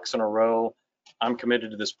my ducks in a row. I'm committed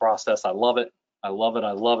to this process. I love it. I love it.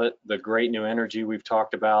 I love it. The great new energy we've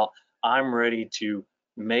talked about. I'm ready to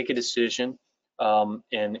make a decision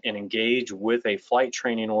and engage with a flight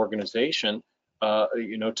training organization,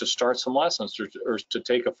 to start some lessons or to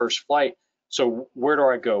take a first flight. So where do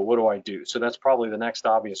I go? What do I do? So that's probably the next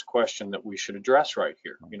obvious question that we should address right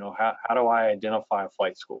here. How do I identify a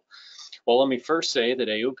flight school? Well, let me first say that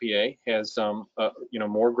AOPA has,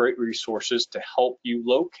 more great resources to help you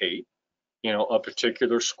locate, a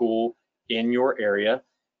particular school in your area.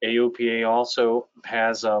 AOPA also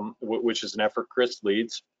has, which is an effort Chris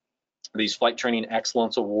leads, these flight training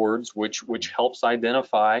excellence awards, which helps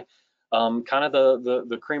identify kind of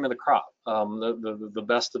the cream of the crop, the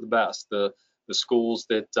best of the best, the schools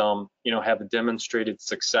that have demonstrated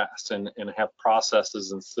success and have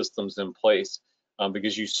processes and systems in place,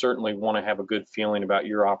 because you certainly want to have a good feeling about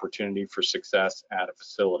your opportunity for success at a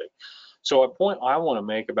facility. So a point I want to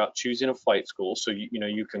make about choosing a flight school, so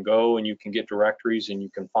you can go and you can get directories and you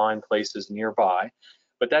can find places nearby,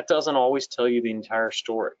 but that doesn't always tell you the entire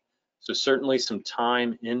story. So certainly some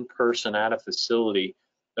time in person at a facility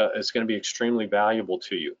is going to be extremely valuable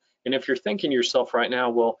to you. And if you're thinking to yourself right now,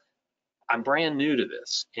 well, I'm brand new to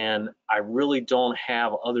this and I really don't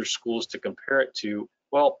have other schools to compare it to,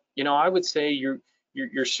 well, I would say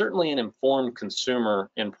you're certainly an informed consumer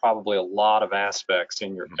in probably a lot of aspects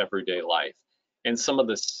in your everyday life. And some of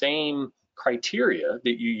the same criteria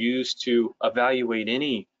that you use to evaluate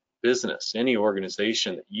any business, any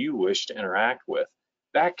organization that you wish to interact with,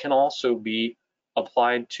 that can also be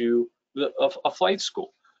applied to a flight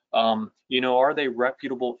school. Are they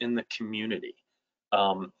reputable in the community?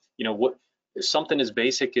 What something as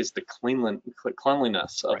basic as the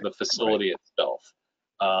cleanliness of the facility itself.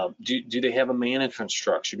 Do they have a management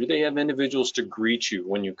structure? Do they have individuals to greet you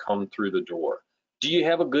when you come through the door? Do you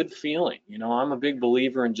have a good feeling? I'm a big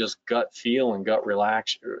believer in just gut feel and gut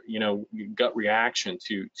reaction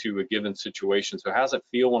to a given situation. So how's it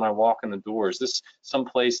feel when I walk in the door? Is this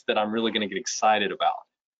someplace that I'm really going to get excited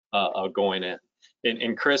about going in?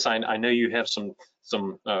 And Chris, I know you have some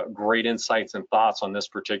great insights and thoughts on this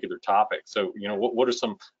particular topic. So, what are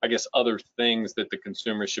some, I guess, other things that the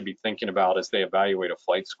consumer should be thinking about as they evaluate a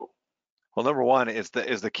flight school? Well, number one is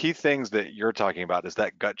the key things that you're talking about is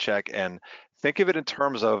that gut check, and think of it in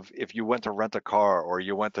terms of if you went to rent a car or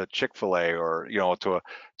you went to Chick-fil-A or to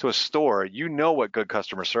a store, what good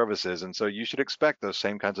customer service is, and so you should expect those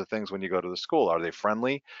same kinds of things when you go to the school. Are they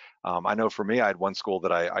friendly? I know for me, I had one school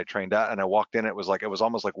that I trained at, and I walked in. It was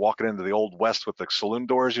almost like walking into the old West with the saloon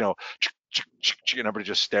doors, and everybody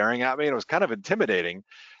just staring at me, and it was kind of intimidating.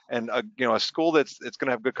 And a school it's going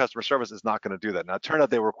to have good customer service is not going to do that. Now it turned out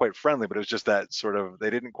they were quite friendly, but it was just that sort of they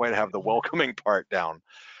didn't quite have the welcoming part down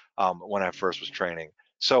when I first was training.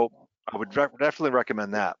 So I would definitely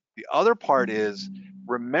recommend that. The other part is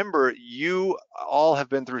remember you all have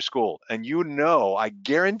been through school, and I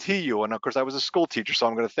guarantee you, and of course I was a school teacher, so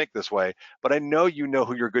I'm going to think this way, but I know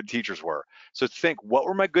who your good teachers were. So think, what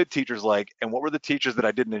were my good teachers like, and what were the teachers that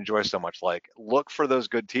I didn't enjoy so much like? Look for those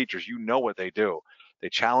good teachers. You know what they do. They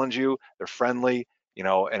challenge you, they're friendly,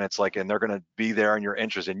 and it's like, and they're going to be there in your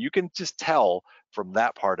interest, and you can just tell from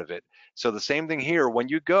that part of it. So the same thing here when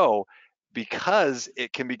you go, because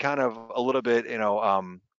it can be kind of a little bit,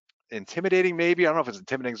 intimidating, maybe. I don't know if it's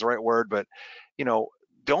intimidating is the right word, but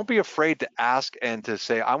don't be afraid to ask and to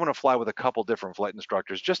say, I want to fly with a couple different flight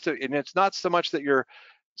instructors, and it's not so much that you're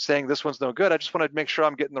saying this one's no good. I just want to make sure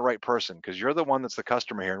I'm getting the right person, because you're the one that's the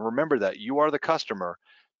customer here. And remember that you are the customer.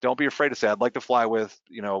 Don't be afraid to say, I'd like to fly with,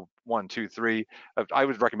 1, 2, 3. I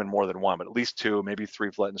would recommend more than one, but at least 2, maybe 3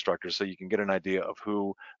 flight instructors, so you can get an idea of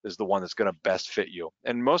who is the one that's going to best fit you.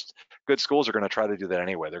 And most good schools are going to try to do that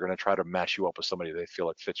anyway. They're going to try to match you up with somebody they feel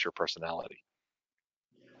like fits your personality.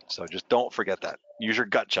 So just don't forget that. Use your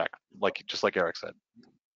gut check, just like Eric said.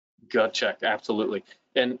 Gut check, absolutely.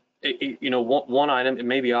 And one item, it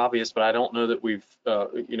may be obvious, but I don't know that we've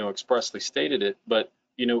expressly stated it, but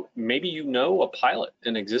maybe a pilot,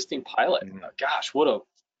 an existing pilot. Gosh, what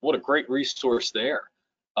what a great resource there.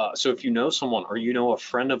 So if you know someone or you know a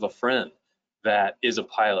friend of a friend that is a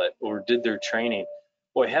pilot or did their training,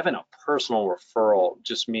 boy, having a personal referral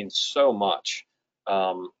just means so much.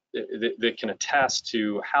 That can attest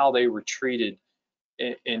to how they were treated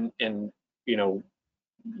and you know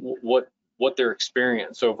what their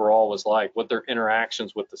experience overall was like, what their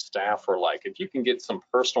interactions with the staff were like. If you can get some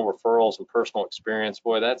personal referrals and personal experience,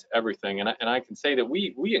 boy, that's everything. And I can say that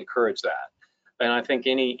we encourage that. And I think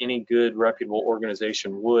any good reputable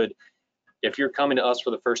organization would. If you're coming to us for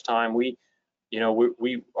the first time, we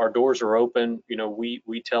our doors are open.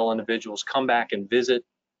 We tell individuals, come back and visit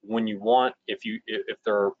when you want. If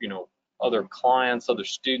there are other clients, other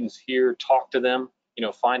students here, talk to them.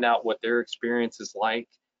 Find out what their experience is like.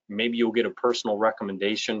 Maybe you'll get a personal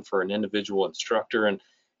recommendation for an individual instructor. And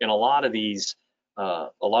a lot of these, a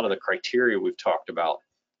lot of the criteria we've talked about,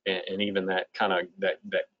 and even that kind of that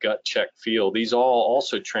gut check feel, these all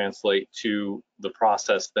also translate to the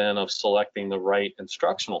process then of selecting the right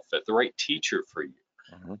instructional fit, the right teacher for you.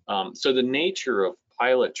 So the nature of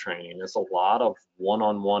pilot training is a lot of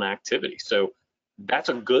one-on-one activity. So that's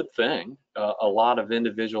a good thing, a lot of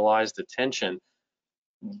individualized attention,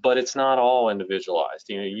 but it's not all individualized.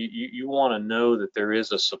 You want to know that there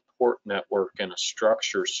is a support network and a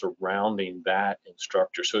structure surrounding that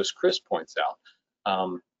instructor. So as Chris points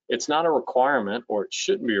out, it's not a requirement, or it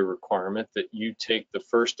shouldn't be a requirement, that you take the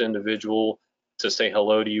first individual to say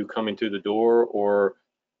hello to you coming through the door, or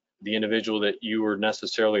the individual that you were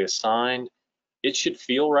necessarily assigned. It should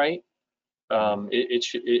feel right.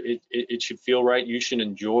 It should feel right. You should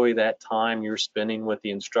enjoy that time you're spending with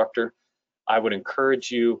the instructor. I would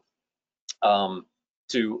encourage you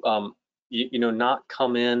to not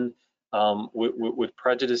come in with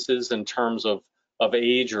prejudices in terms of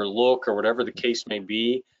age or look or whatever the case may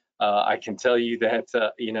be. I can tell you that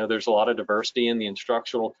there's a lot of diversity in the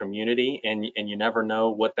instructional community, and you never know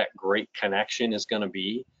what that great connection is going to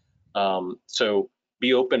be. So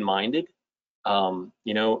be open-minded.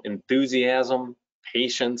 Enthusiasm,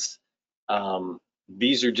 patience.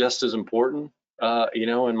 These are just as important,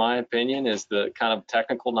 in my opinion, as the kind of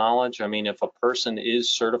technical knowledge. I mean, if a person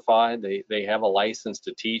is certified, they have a license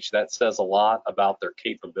to teach, that says a lot about their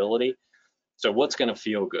capability. So what's going to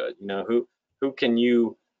feel good? Who can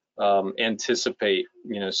you anticipate,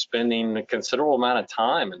 spending a considerable amount of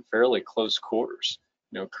time in fairly close quarters?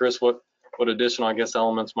 Chris, what additional, I guess,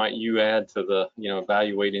 elements might you add to the,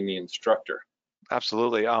 evaluating the instructor?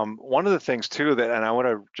 Absolutely. One of the things too that, and I want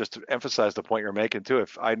to just emphasize the point you're making too.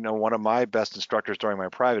 If I know one of my best instructors during my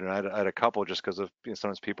private, and I had a couple just because of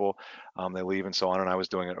sometimes people they leave and so on, and I was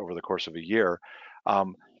doing it over the course of a year.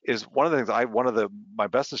 Is one of the things my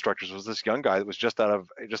best instructors was this young guy that was just out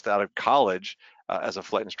of college as a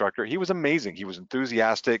flight instructor. He was amazing. He was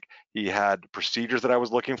enthusiastic. He had procedures that I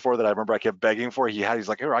was looking for that I remember I kept begging for. He's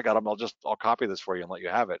like, here, I got them. I'll copy this for you and let you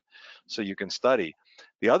have it so you can study.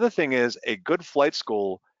 The other thing is a good flight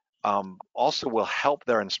school also will help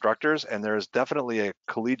their instructors, and there's definitely a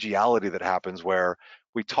collegiality that happens where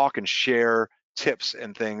we talk and share tips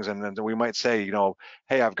and things, and then we might say,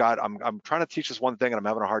 hey, I'm trying to teach this one thing and I'm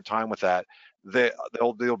having a hard time with that.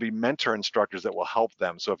 There'll be mentor instructors that will help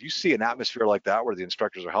them. So if you see an atmosphere like that where the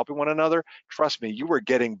instructors are helping one another, trust me, you are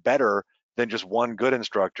getting better than just one good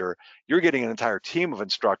instructor. You're getting an entire team of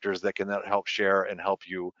instructors that can help share and help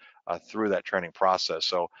you through that training process.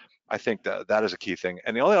 So I think that is a key thing.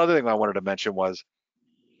 And the only other thing I wanted to mention was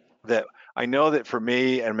that I know that for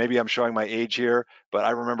me, and maybe I'm showing my age here, but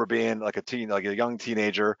I remember being like a young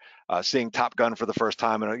teenager, seeing Top Gun for the first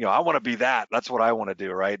time, and I want to be that. That's what I want to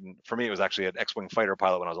do, right? And for me, it was actually an X-wing fighter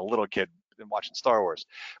pilot when I was a little kid and watching Star Wars.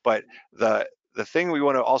 But the thing we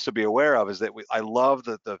want to also be aware of is that I love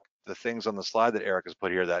the things on the slide that Eric has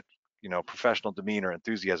put here, that professional demeanor,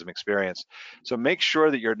 enthusiasm, experience. So make sure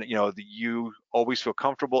that that you always feel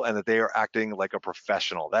comfortable and that they are acting like a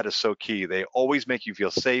professional. That is so key. They always make you feel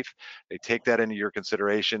safe. They take that into your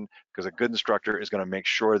consideration, because a good instructor is going to make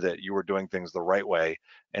sure that you are doing things the right way.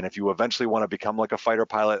 And if you eventually want to become like a fighter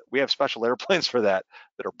pilot, we have special airplanes for that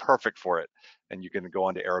are perfect for it. And you can go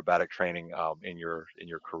on to aerobatic training in your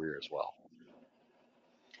career as well.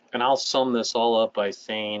 And I'll sum this all up by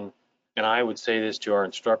saying, and I would say this to our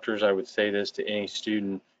instructors, I would say this to any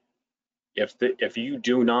student: if you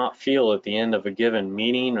do not feel at the end of a given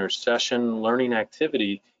meeting or session, learning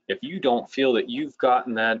activity, if you don't feel that you've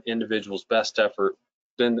gotten that individual's best effort,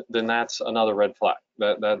 then that's another red flag.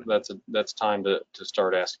 That's time to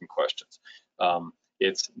start asking questions.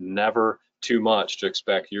 It's never too much to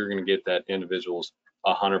expect you're going to get that individual's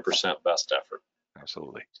 100% best effort.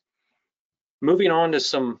 Absolutely. Moving on to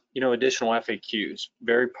some, additional FAQs,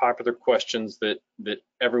 very popular questions that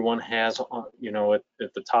everyone has,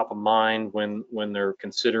 at the top of mind when they're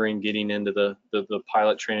considering getting into the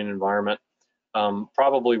pilot training environment.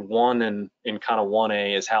 Probably one in kind of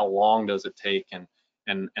 1A is how long does it take and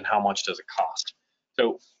how much does it cost?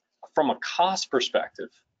 So from a cost perspective,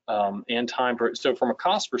 and time, so from a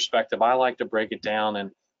cost perspective, I like to break it down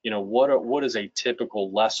and, what is a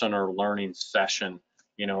typical lesson or learning session,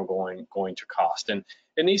 going to cost? And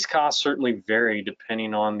these costs certainly vary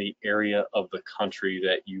depending on the area of the country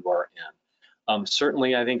that you are in.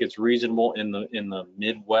 Certainly, I think it's reasonable in the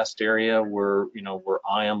Midwest area where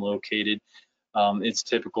I am located. It's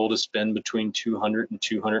typical to spend between $200 and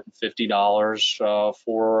 $250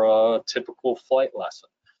 for a typical flight lesson.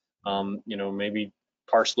 Maybe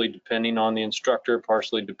partially depending on the instructor,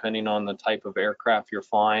 partially depending on the type of aircraft you're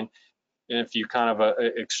flying. And if you kind of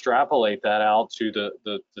extrapolate that out to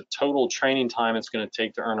the total training time it's going to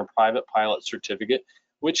take to earn a private pilot certificate,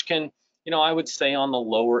 which can, I would say on the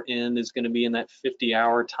lower end is going to be in that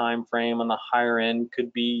 50-hour time frame. On the higher end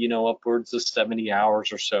could be, upwards of 70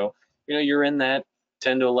 hours or so. You're in that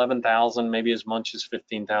 10 to 11,000, maybe as much as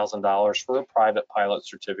 $15,000 for a private pilot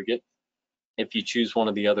certificate. If you choose one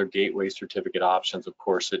of the other gateway certificate options, of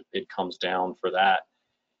course, it comes down for that.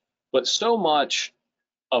 But so much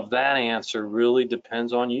of that answer really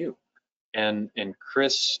depends on you. And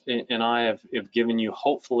Chris and I have given you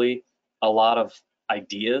hopefully a lot of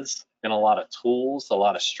ideas and a lot of tools, a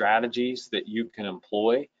lot of strategies that you can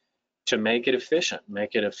employ to make it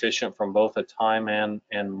efficient from both a time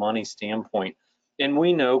and money standpoint. And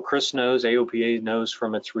we know, Chris knows, AOPA knows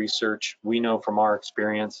from its research, we know from our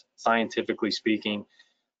experience, scientifically speaking,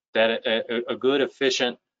 that a good,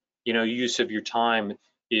 efficient, use of your time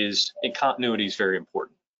and continuity is very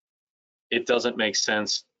important. It doesn't make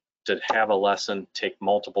sense to have a lesson take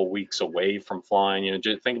multiple weeks away from flying.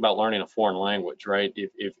 Just think about learning a foreign language, right?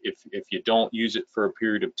 If you don't use it for a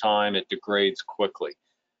period of time, it degrades quickly.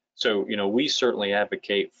 So, we certainly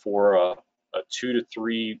advocate for a 2 to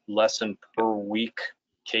 3 lesson per week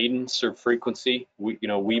cadence or frequency.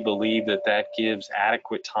 We believe that gives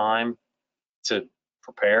adequate time to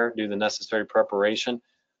prepare, do the necessary preparation,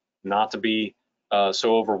 not to be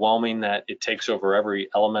so overwhelming that it takes over every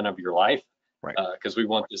element of your life, Right. Because we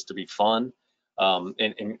want this to be fun.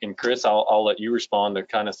 And Chris, I'll let you respond to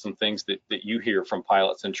kind of some things that you hear from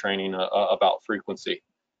pilots in training about frequency.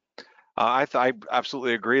 I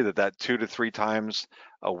absolutely agree that 2 to 3 times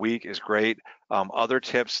a week is great. Other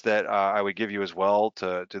tips that I would give you as well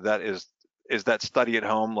to that is that study at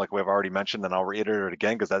home, like we've already mentioned, and I'll reiterate it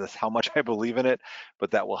again because that is how much I believe in it.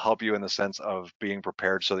 But that will help you in the sense of being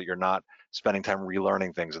prepared so that you're not spending time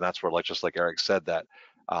relearning things, and that's where, like just like Eric said, that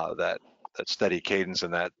steady cadence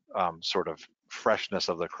and that sort of freshness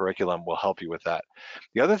of the curriculum will help you with that.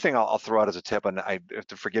 The other thing I'll throw out as a tip, and I have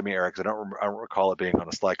to forgive me, Eric, because I don't recall it being on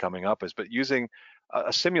a slide coming up, but using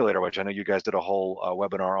a simulator, which I know you guys did a whole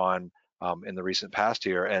webinar on in the recent past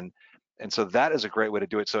here, and so that is a great way to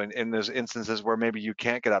do it. So in those instances where maybe you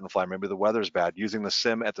can't get out and fly, maybe the weather's bad, using the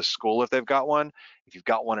sim at the school if they've got one, if you've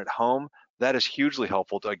got one at home, that is hugely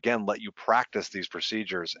helpful to, again, let you practice these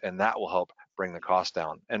procedures, and that will help bring the cost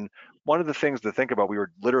down. And one of the things to think about, we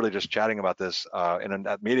were literally just chatting about this in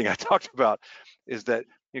that meeting I talked about, is that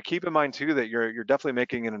you keep in mind too that you're definitely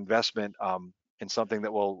making an investment in something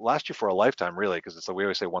that will last you for a lifetime, really, because it's like we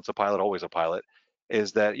always say, once a pilot, always a pilot.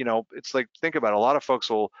 Is that, it's like, think about it, a lot of folks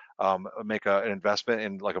will make an investment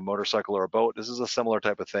in like a motorcycle or a boat. This is a similar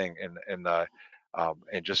type of thing,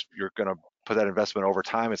 and just you're going to put that investment over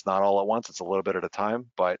time. It's not all at once, it's a little bit at a time.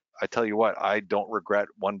 But I tell you what, I don't regret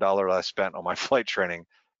 $1 that I spent on my flight training,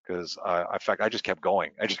 because in fact, I just kept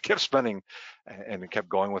going. I just kept spending and kept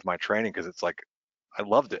going with my training, because it's like, I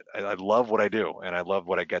loved it. I love what I do, and I love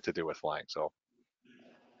what I get to do with flying. So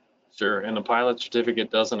Sure, and the pilot certificate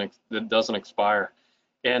doesn't expire.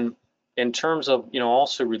 And in terms of,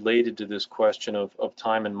 also related to this question of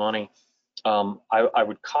time and money, I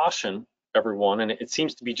would caution everyone, and it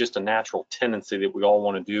seems to be just a natural tendency that we all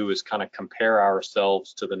want to do, is kind of compare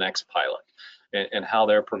ourselves to the next pilot and how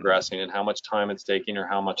they're progressing and how much time it's taking or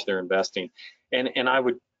how much they're investing. And I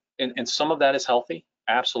would, and some of that is healthy,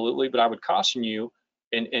 absolutely, but I would caution you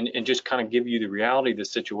and just kind of give you the reality of the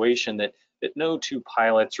situation that no two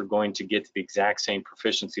pilots are going to get to the exact same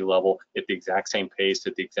proficiency level at the exact same pace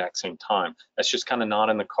at the exact same time. That's just kind of not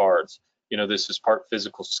in the cards. This is part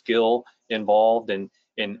physical skill involved, and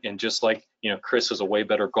just like, Chris is a way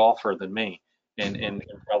better golfer than me, and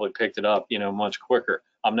probably picked it up, much quicker.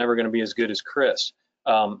 I'm never going to be as good as Chris.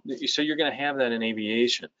 So you're going to have that in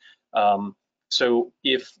aviation. So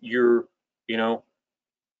if you're,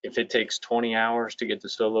 if it takes 20 hours to get to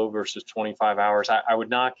solo versus 25 hours, I would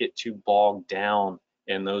not get too bogged down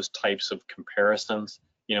in those types of comparisons.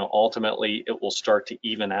 Ultimately it will start to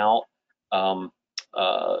even out um,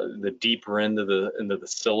 the deeper into the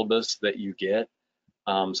syllabus that you get.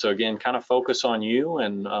 So again, kind of focus on you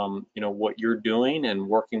and what you're doing and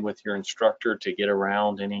working with your instructor to get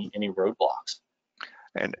around any roadblocks.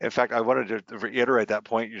 And in fact, I wanted to reiterate that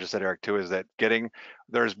point you just said, Eric, too, is that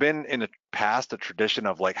there's been in the past a tradition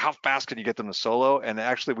of like, how fast can you get them to solo? And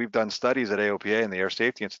actually, we've done studies at AOPA and the Air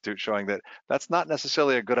Safety Institute showing that that's not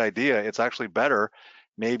necessarily a good idea. It's actually better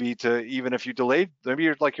maybe to, even if you delayed, maybe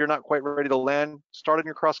you're not quite ready to land, start in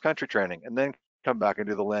your cross country training and then come back and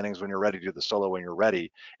do the landings when you're ready, do the solo when you're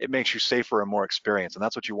ready. It makes you safer and more experienced, and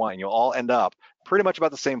that's what you want. And you'll all end up pretty much about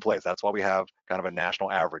the same place. That's why we have kind of a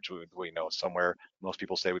national average. We know somewhere, most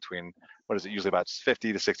people say between, what is it, usually about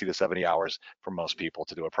 50 to 60 to 70 hours for most people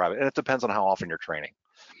to do a private. And it depends on how often you're training.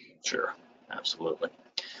 Sure, absolutely.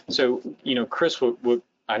 So, Chris, what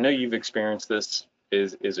I know you've experienced this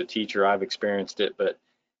as a teacher. I've experienced it, but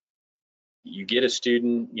you get a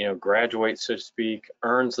student, graduates, so to speak,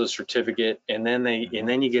 earns the certificate, and then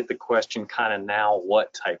you get the question, kind of now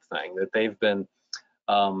what type thing, that they've been,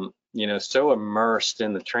 so immersed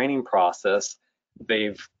in the training process,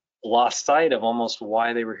 they've lost sight of almost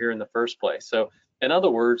why they were here in the first place. So, in other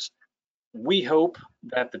words, we hope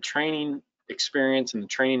that the training experience and the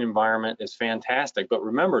training environment is fantastic, but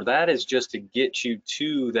remember, that is just to get you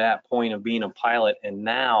to that point of being a pilot, and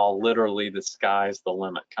now literally the sky's the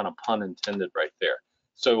limit, kind of pun intended right there.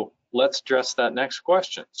 So let's address that next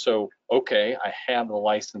question. So, okay, I have the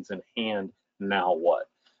license in hand, now what?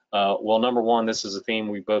 Well, number one, this is a theme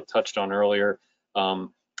we both touched on earlier, the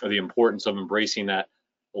importance of embracing that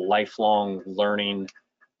lifelong learning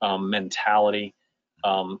mentality.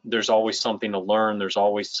 There's always something to learn. There's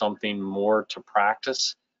always something more to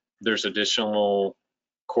practice. There's additional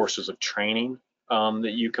courses of training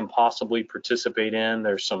that you can possibly participate in.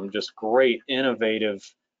 There's some just great innovative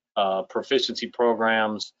proficiency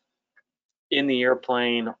programs in the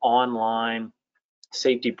airplane, online,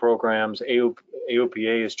 safety programs.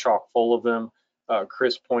 AOPA is chock full of them.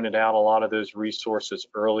 Chris pointed out a lot of those resources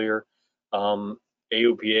earlier.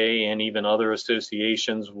 AOPA and even other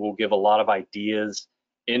associations will give a lot of ideas,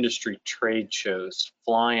 industry trade shows,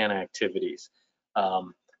 fly-in activities.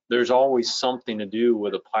 There's always something to do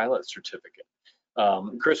with a pilot certificate.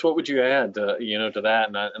 Chris, what would you add to that?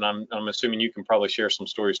 And I'm assuming you can probably share some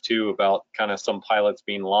stories too about kind of some pilots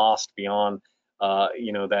being lost beyond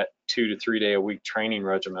that 2 to 3 day a week training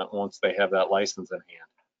regiment once they have that license in hand.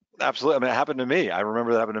 Absolutely. I mean, it happened to me. I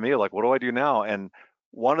remember that happened to me. Like, what do I do now? And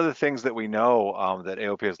one of the things that we know that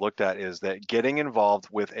AOP has looked at is that getting involved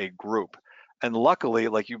with a group. And luckily,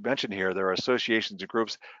 like you mentioned here, there are associations and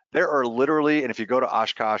groups. There are literally, and if you go to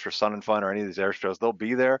Oshkosh or Sun and Fun or any of these air shows, they'll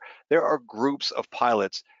be there. There are groups of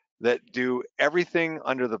pilots that do everything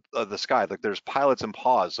under the sky. Like there's pilots and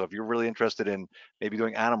paws. So if you're really interested in maybe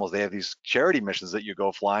doing animals, they have these charity missions that you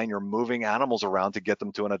go flying. You're moving animals around to get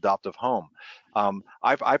them to an adoptive home.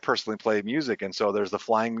 I personally play music, and so there's the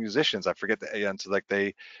flying musicians. I forget the, and so like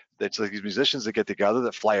it's like these musicians that get together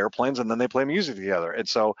that fly airplanes and then they play music together. And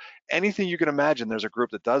so anything you can imagine, there's a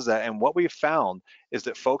group that does that. And what we've found is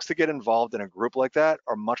that folks that get involved in a group like that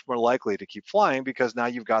are much more likely to keep flying, because now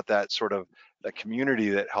you've got that sort of that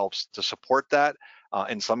community that helps to support that.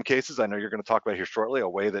 In some cases, I know you're going to talk about here shortly, a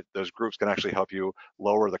way that those groups can actually help you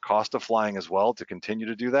lower the cost of flying as well to continue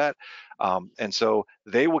to do that. And so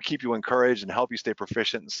they will keep you encouraged and help you stay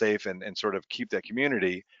proficient and safe and sort of keep that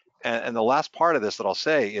community. And the last part of this that I'll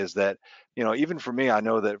say is that, even for me, I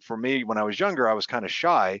know that for me, when I was younger, I was kind of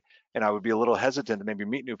shy and I would be a little hesitant to maybe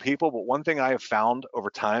meet new people. But one thing I have found over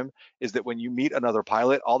time is that when you meet another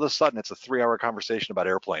pilot, all of a sudden it's a 3-hour conversation about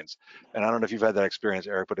airplanes. And I don't know if you've had that experience,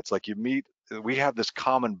 Eric, but it's like we have this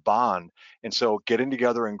common bond. And so getting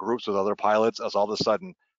together in groups with other pilots, as all of a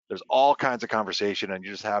sudden there's all kinds of conversation, and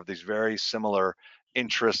you just have these very similar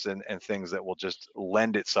interests and things that will just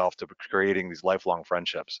lend itself to creating these lifelong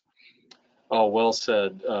friendships. Oh, well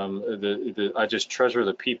said. I just treasure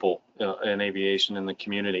the people in aviation in the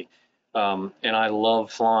community, and I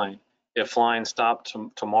love flying. If flying stopped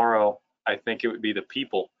tomorrow, I think it would be the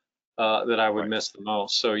people that I would miss the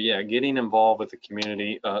most. So yeah, getting involved with the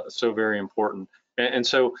community, so very important. And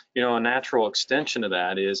so a natural extension of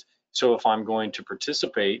that is, so if I'm going to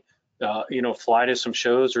participate, fly to some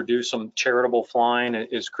shows or do some charitable flying,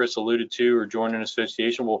 as Chris alluded to, or join an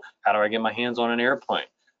association. Well, how do I get my hands on an airplane?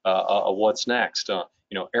 What's next?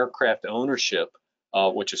 Aircraft ownership,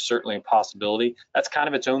 which is certainly a possibility. That's kind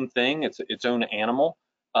of its own thing. It's its own animal.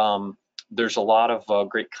 There's a lot of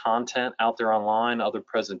great content out there online, other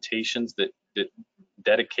presentations that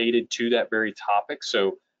dedicated to that very topic.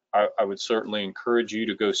 So I would certainly encourage you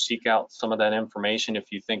to go seek out some of that information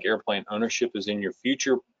if you think airplane ownership is in your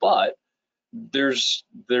future. But there's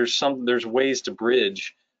ways to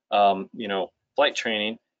bridge, flight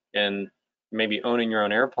training and maybe owning your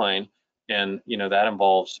own airplane, and that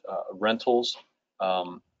involves rentals,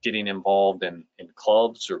 getting involved in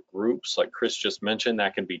clubs or groups like Chris just mentioned.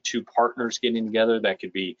 That could be 2 partners getting together. That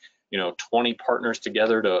could be 20 partners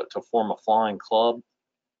together to form a flying club.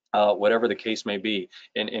 Whatever the case may be.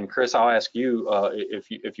 And Chris, I'll ask you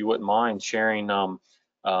if you wouldn't mind sharing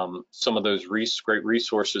some of those great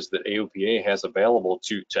resources that AOPA has available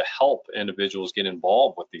to help individuals get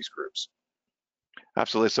involved with these groups.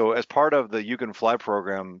 Absolutely. So as part of the You Can Fly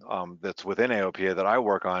program that's within AOPA that I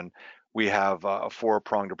work on, we have a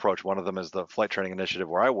 4-pronged approach. One of them is the flight training initiative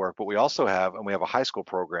where I work, but we also have a high school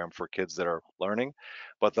program for kids that are learning.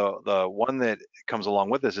 But the one that comes along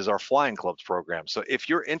with this is our flying clubs program. So if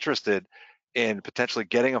you're interested in potentially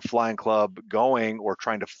getting a flying club going or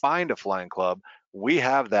trying to find a flying club, we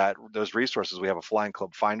have those resources. We have a flying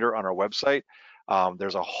club finder on our website.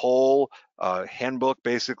 There's a whole handbook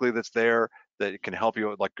basically that's there that can help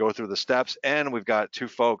you go through the steps. And we've got 2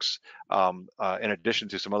 folks, in addition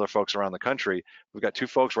to some other folks around the country, we've got 2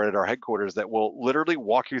 folks right at our headquarters that will literally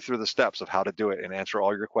walk you through the steps of how to do it and answer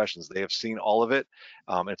all your questions. They have seen all of it.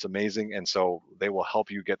 It's amazing. And so they will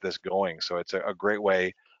help you get this going. So it's a great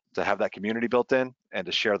way to have that community built in and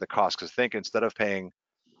to share the cost. Because think, instead of paying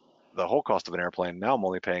the whole cost of an airplane, now I'm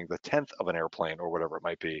only paying the 10th of an airplane or whatever it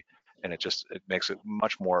might be. And it makes it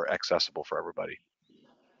much more accessible for everybody.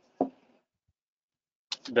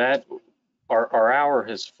 That our hour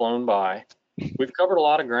has flown by. We've covered a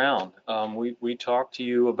lot of ground. We talked to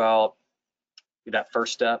you about that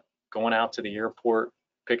first step, going out to the airport,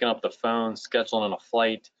 picking up the phone, scheduling a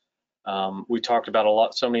flight. We talked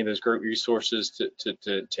about so many of those great resources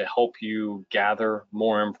to help you gather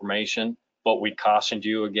more information, but we cautioned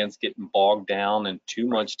you against getting bogged down in too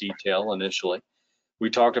much detail initially.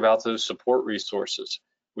 We talked about those support resources.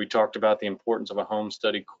 We talked about the importance of a home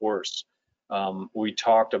study course. We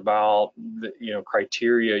talked about the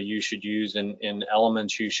criteria you should use and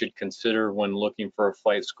elements you should consider when looking for a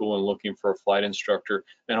flight school and looking for a flight instructor.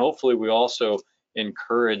 And hopefully we also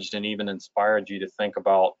encouraged and even inspired you to think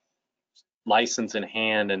about license in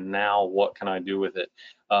hand and now what can I do with it.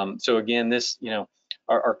 So again, this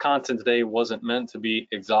our content today wasn't meant to be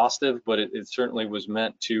exhaustive, but it certainly was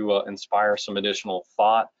meant to inspire some additional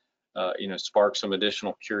thought, spark some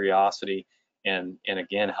additional curiosity, and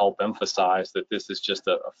again help emphasize that this is just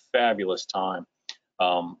a fabulous time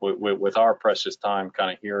with our precious time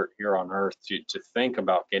kind of here on Earth to think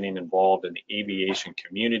about getting involved in the aviation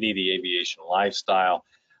community, the aviation lifestyle,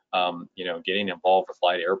 getting involved with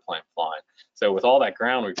light airplane flying. So with all that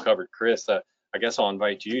ground we've covered, Chris, I guess I'll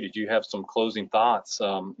invite you. Did you have some closing thoughts,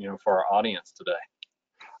 for our audience today?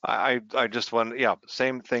 I just want,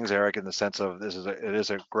 same things, Eric, in the sense of it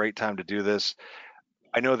is a great time to do this.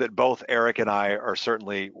 I know that both Eric and I are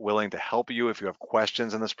certainly willing to help you if you have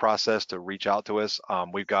questions in this process to reach out to us. I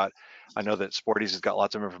know that Sporty's has got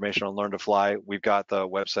lots of information on Learn to Fly. We've got the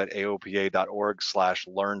website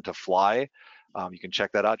aopa.org/learn-to-fly. You can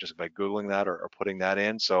check that out just by Googling that or putting that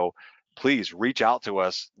in. So please reach out to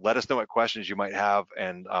us. Let us know what questions you might have.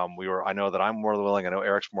 And I know that I'm more than willing. I know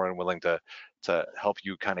Eric's more than willing to help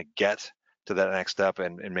you kind of get to that next step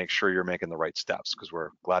and make sure you're making the right steps, because we're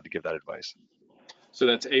glad to give that advice. So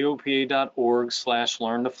that's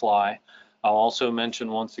aopa.org/learn-to-fly. I'll also mention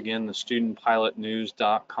once again the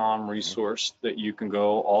studentpilotnews.com resource that you can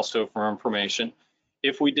go also for information.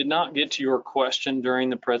 If we did not get to your question during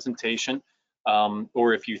the presentation,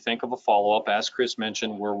 or if you think of a follow-up, as Chris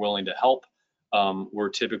mentioned, we're willing to help.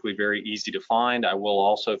 We're typically very easy to find. I will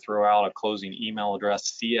also throw out a closing email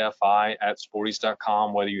address,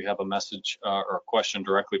 cfi@sportys.com, whether you have a message or a question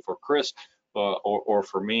directly for Chris or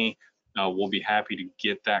for me. We'll be happy to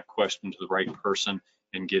get that question to the right person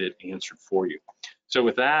and get it answered for you. So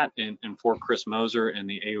with that, and for Chris Moser and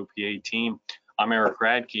the AOPA team, I'm Eric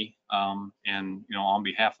Radke, and on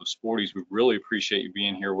behalf of Sporties, we really appreciate you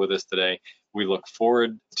being here with us today. We look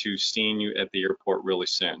forward to seeing you at the airport really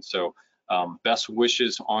soon. So best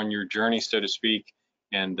wishes on your journey, so to speak,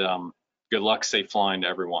 and good luck, safe flying to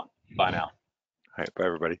everyone. Bye now. All right, bye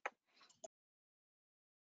everybody.